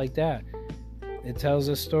stuff like that. It tells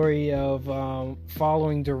a story of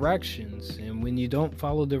following directions, and when you don't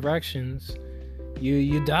follow directions,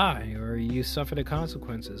 you die or you suffer the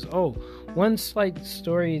consequences. Oh, one slight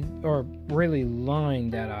story or really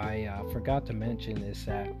line that I forgot to mention is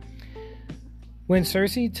that when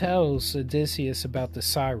Circe tells Odysseus about the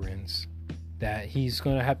sirens, that he's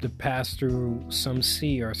going to have to pass through some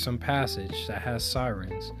sea or some passage that has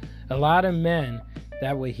sirens, a lot of men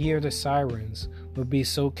that would hear the sirens would be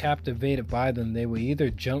so captivated by them they would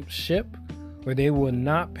either jump ship or they will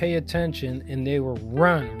not pay attention and they will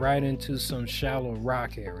run right into some shallow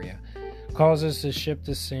rock area, causes the ship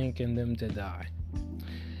to sink and them to die.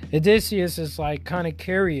 Odysseus is kind of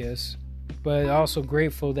curious, but also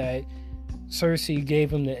grateful that Circe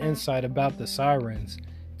gave him the insight about the sirens.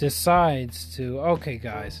 Decides to, okay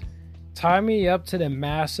guys, tie me up to the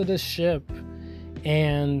mast of the ship,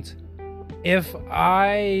 and if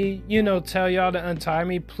I, tell y'all to untie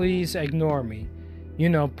me, please ignore me.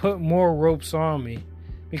 Put more ropes on me,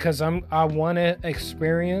 because I want to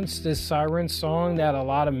experience this siren song that a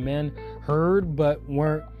lot of men heard but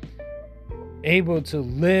weren't able to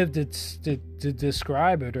live to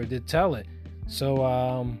describe it or to tell it. So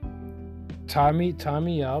tie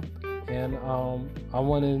me up, and I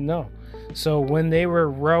wanted to know. So when they were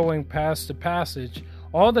rowing past the passage,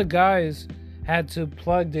 all the guys had to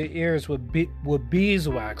plug their ears with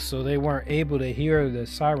beeswax, so they weren't able to hear the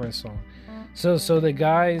siren song. So the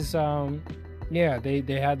guys,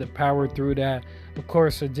 they had to power through that. Of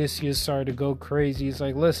course, Odysseus started to go crazy. He's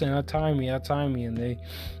like, listen, untie me. And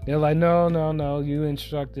they're like, no, you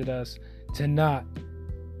instructed us to not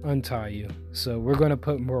untie you. So we're going to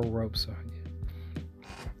put more ropes on you.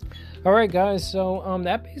 All right, guys. So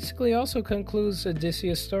that basically also concludes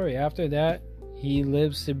Odysseus' story. After that, he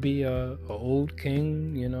lives to be a old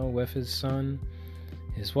king, with his son,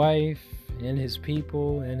 his wife, and his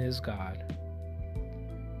people, and his God.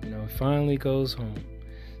 Finally goes home.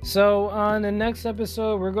 So on the next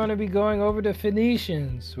episode, we're going to be going over the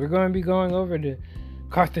Phoenicians. We're going to be going over the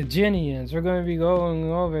Carthaginians. We're going to be going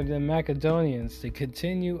over the Macedonians to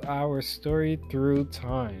continue our story through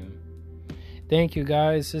time. Thank you,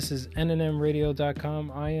 guys. This is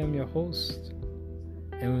nnmradio.com. I am your host.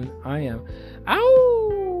 And I am... Ow!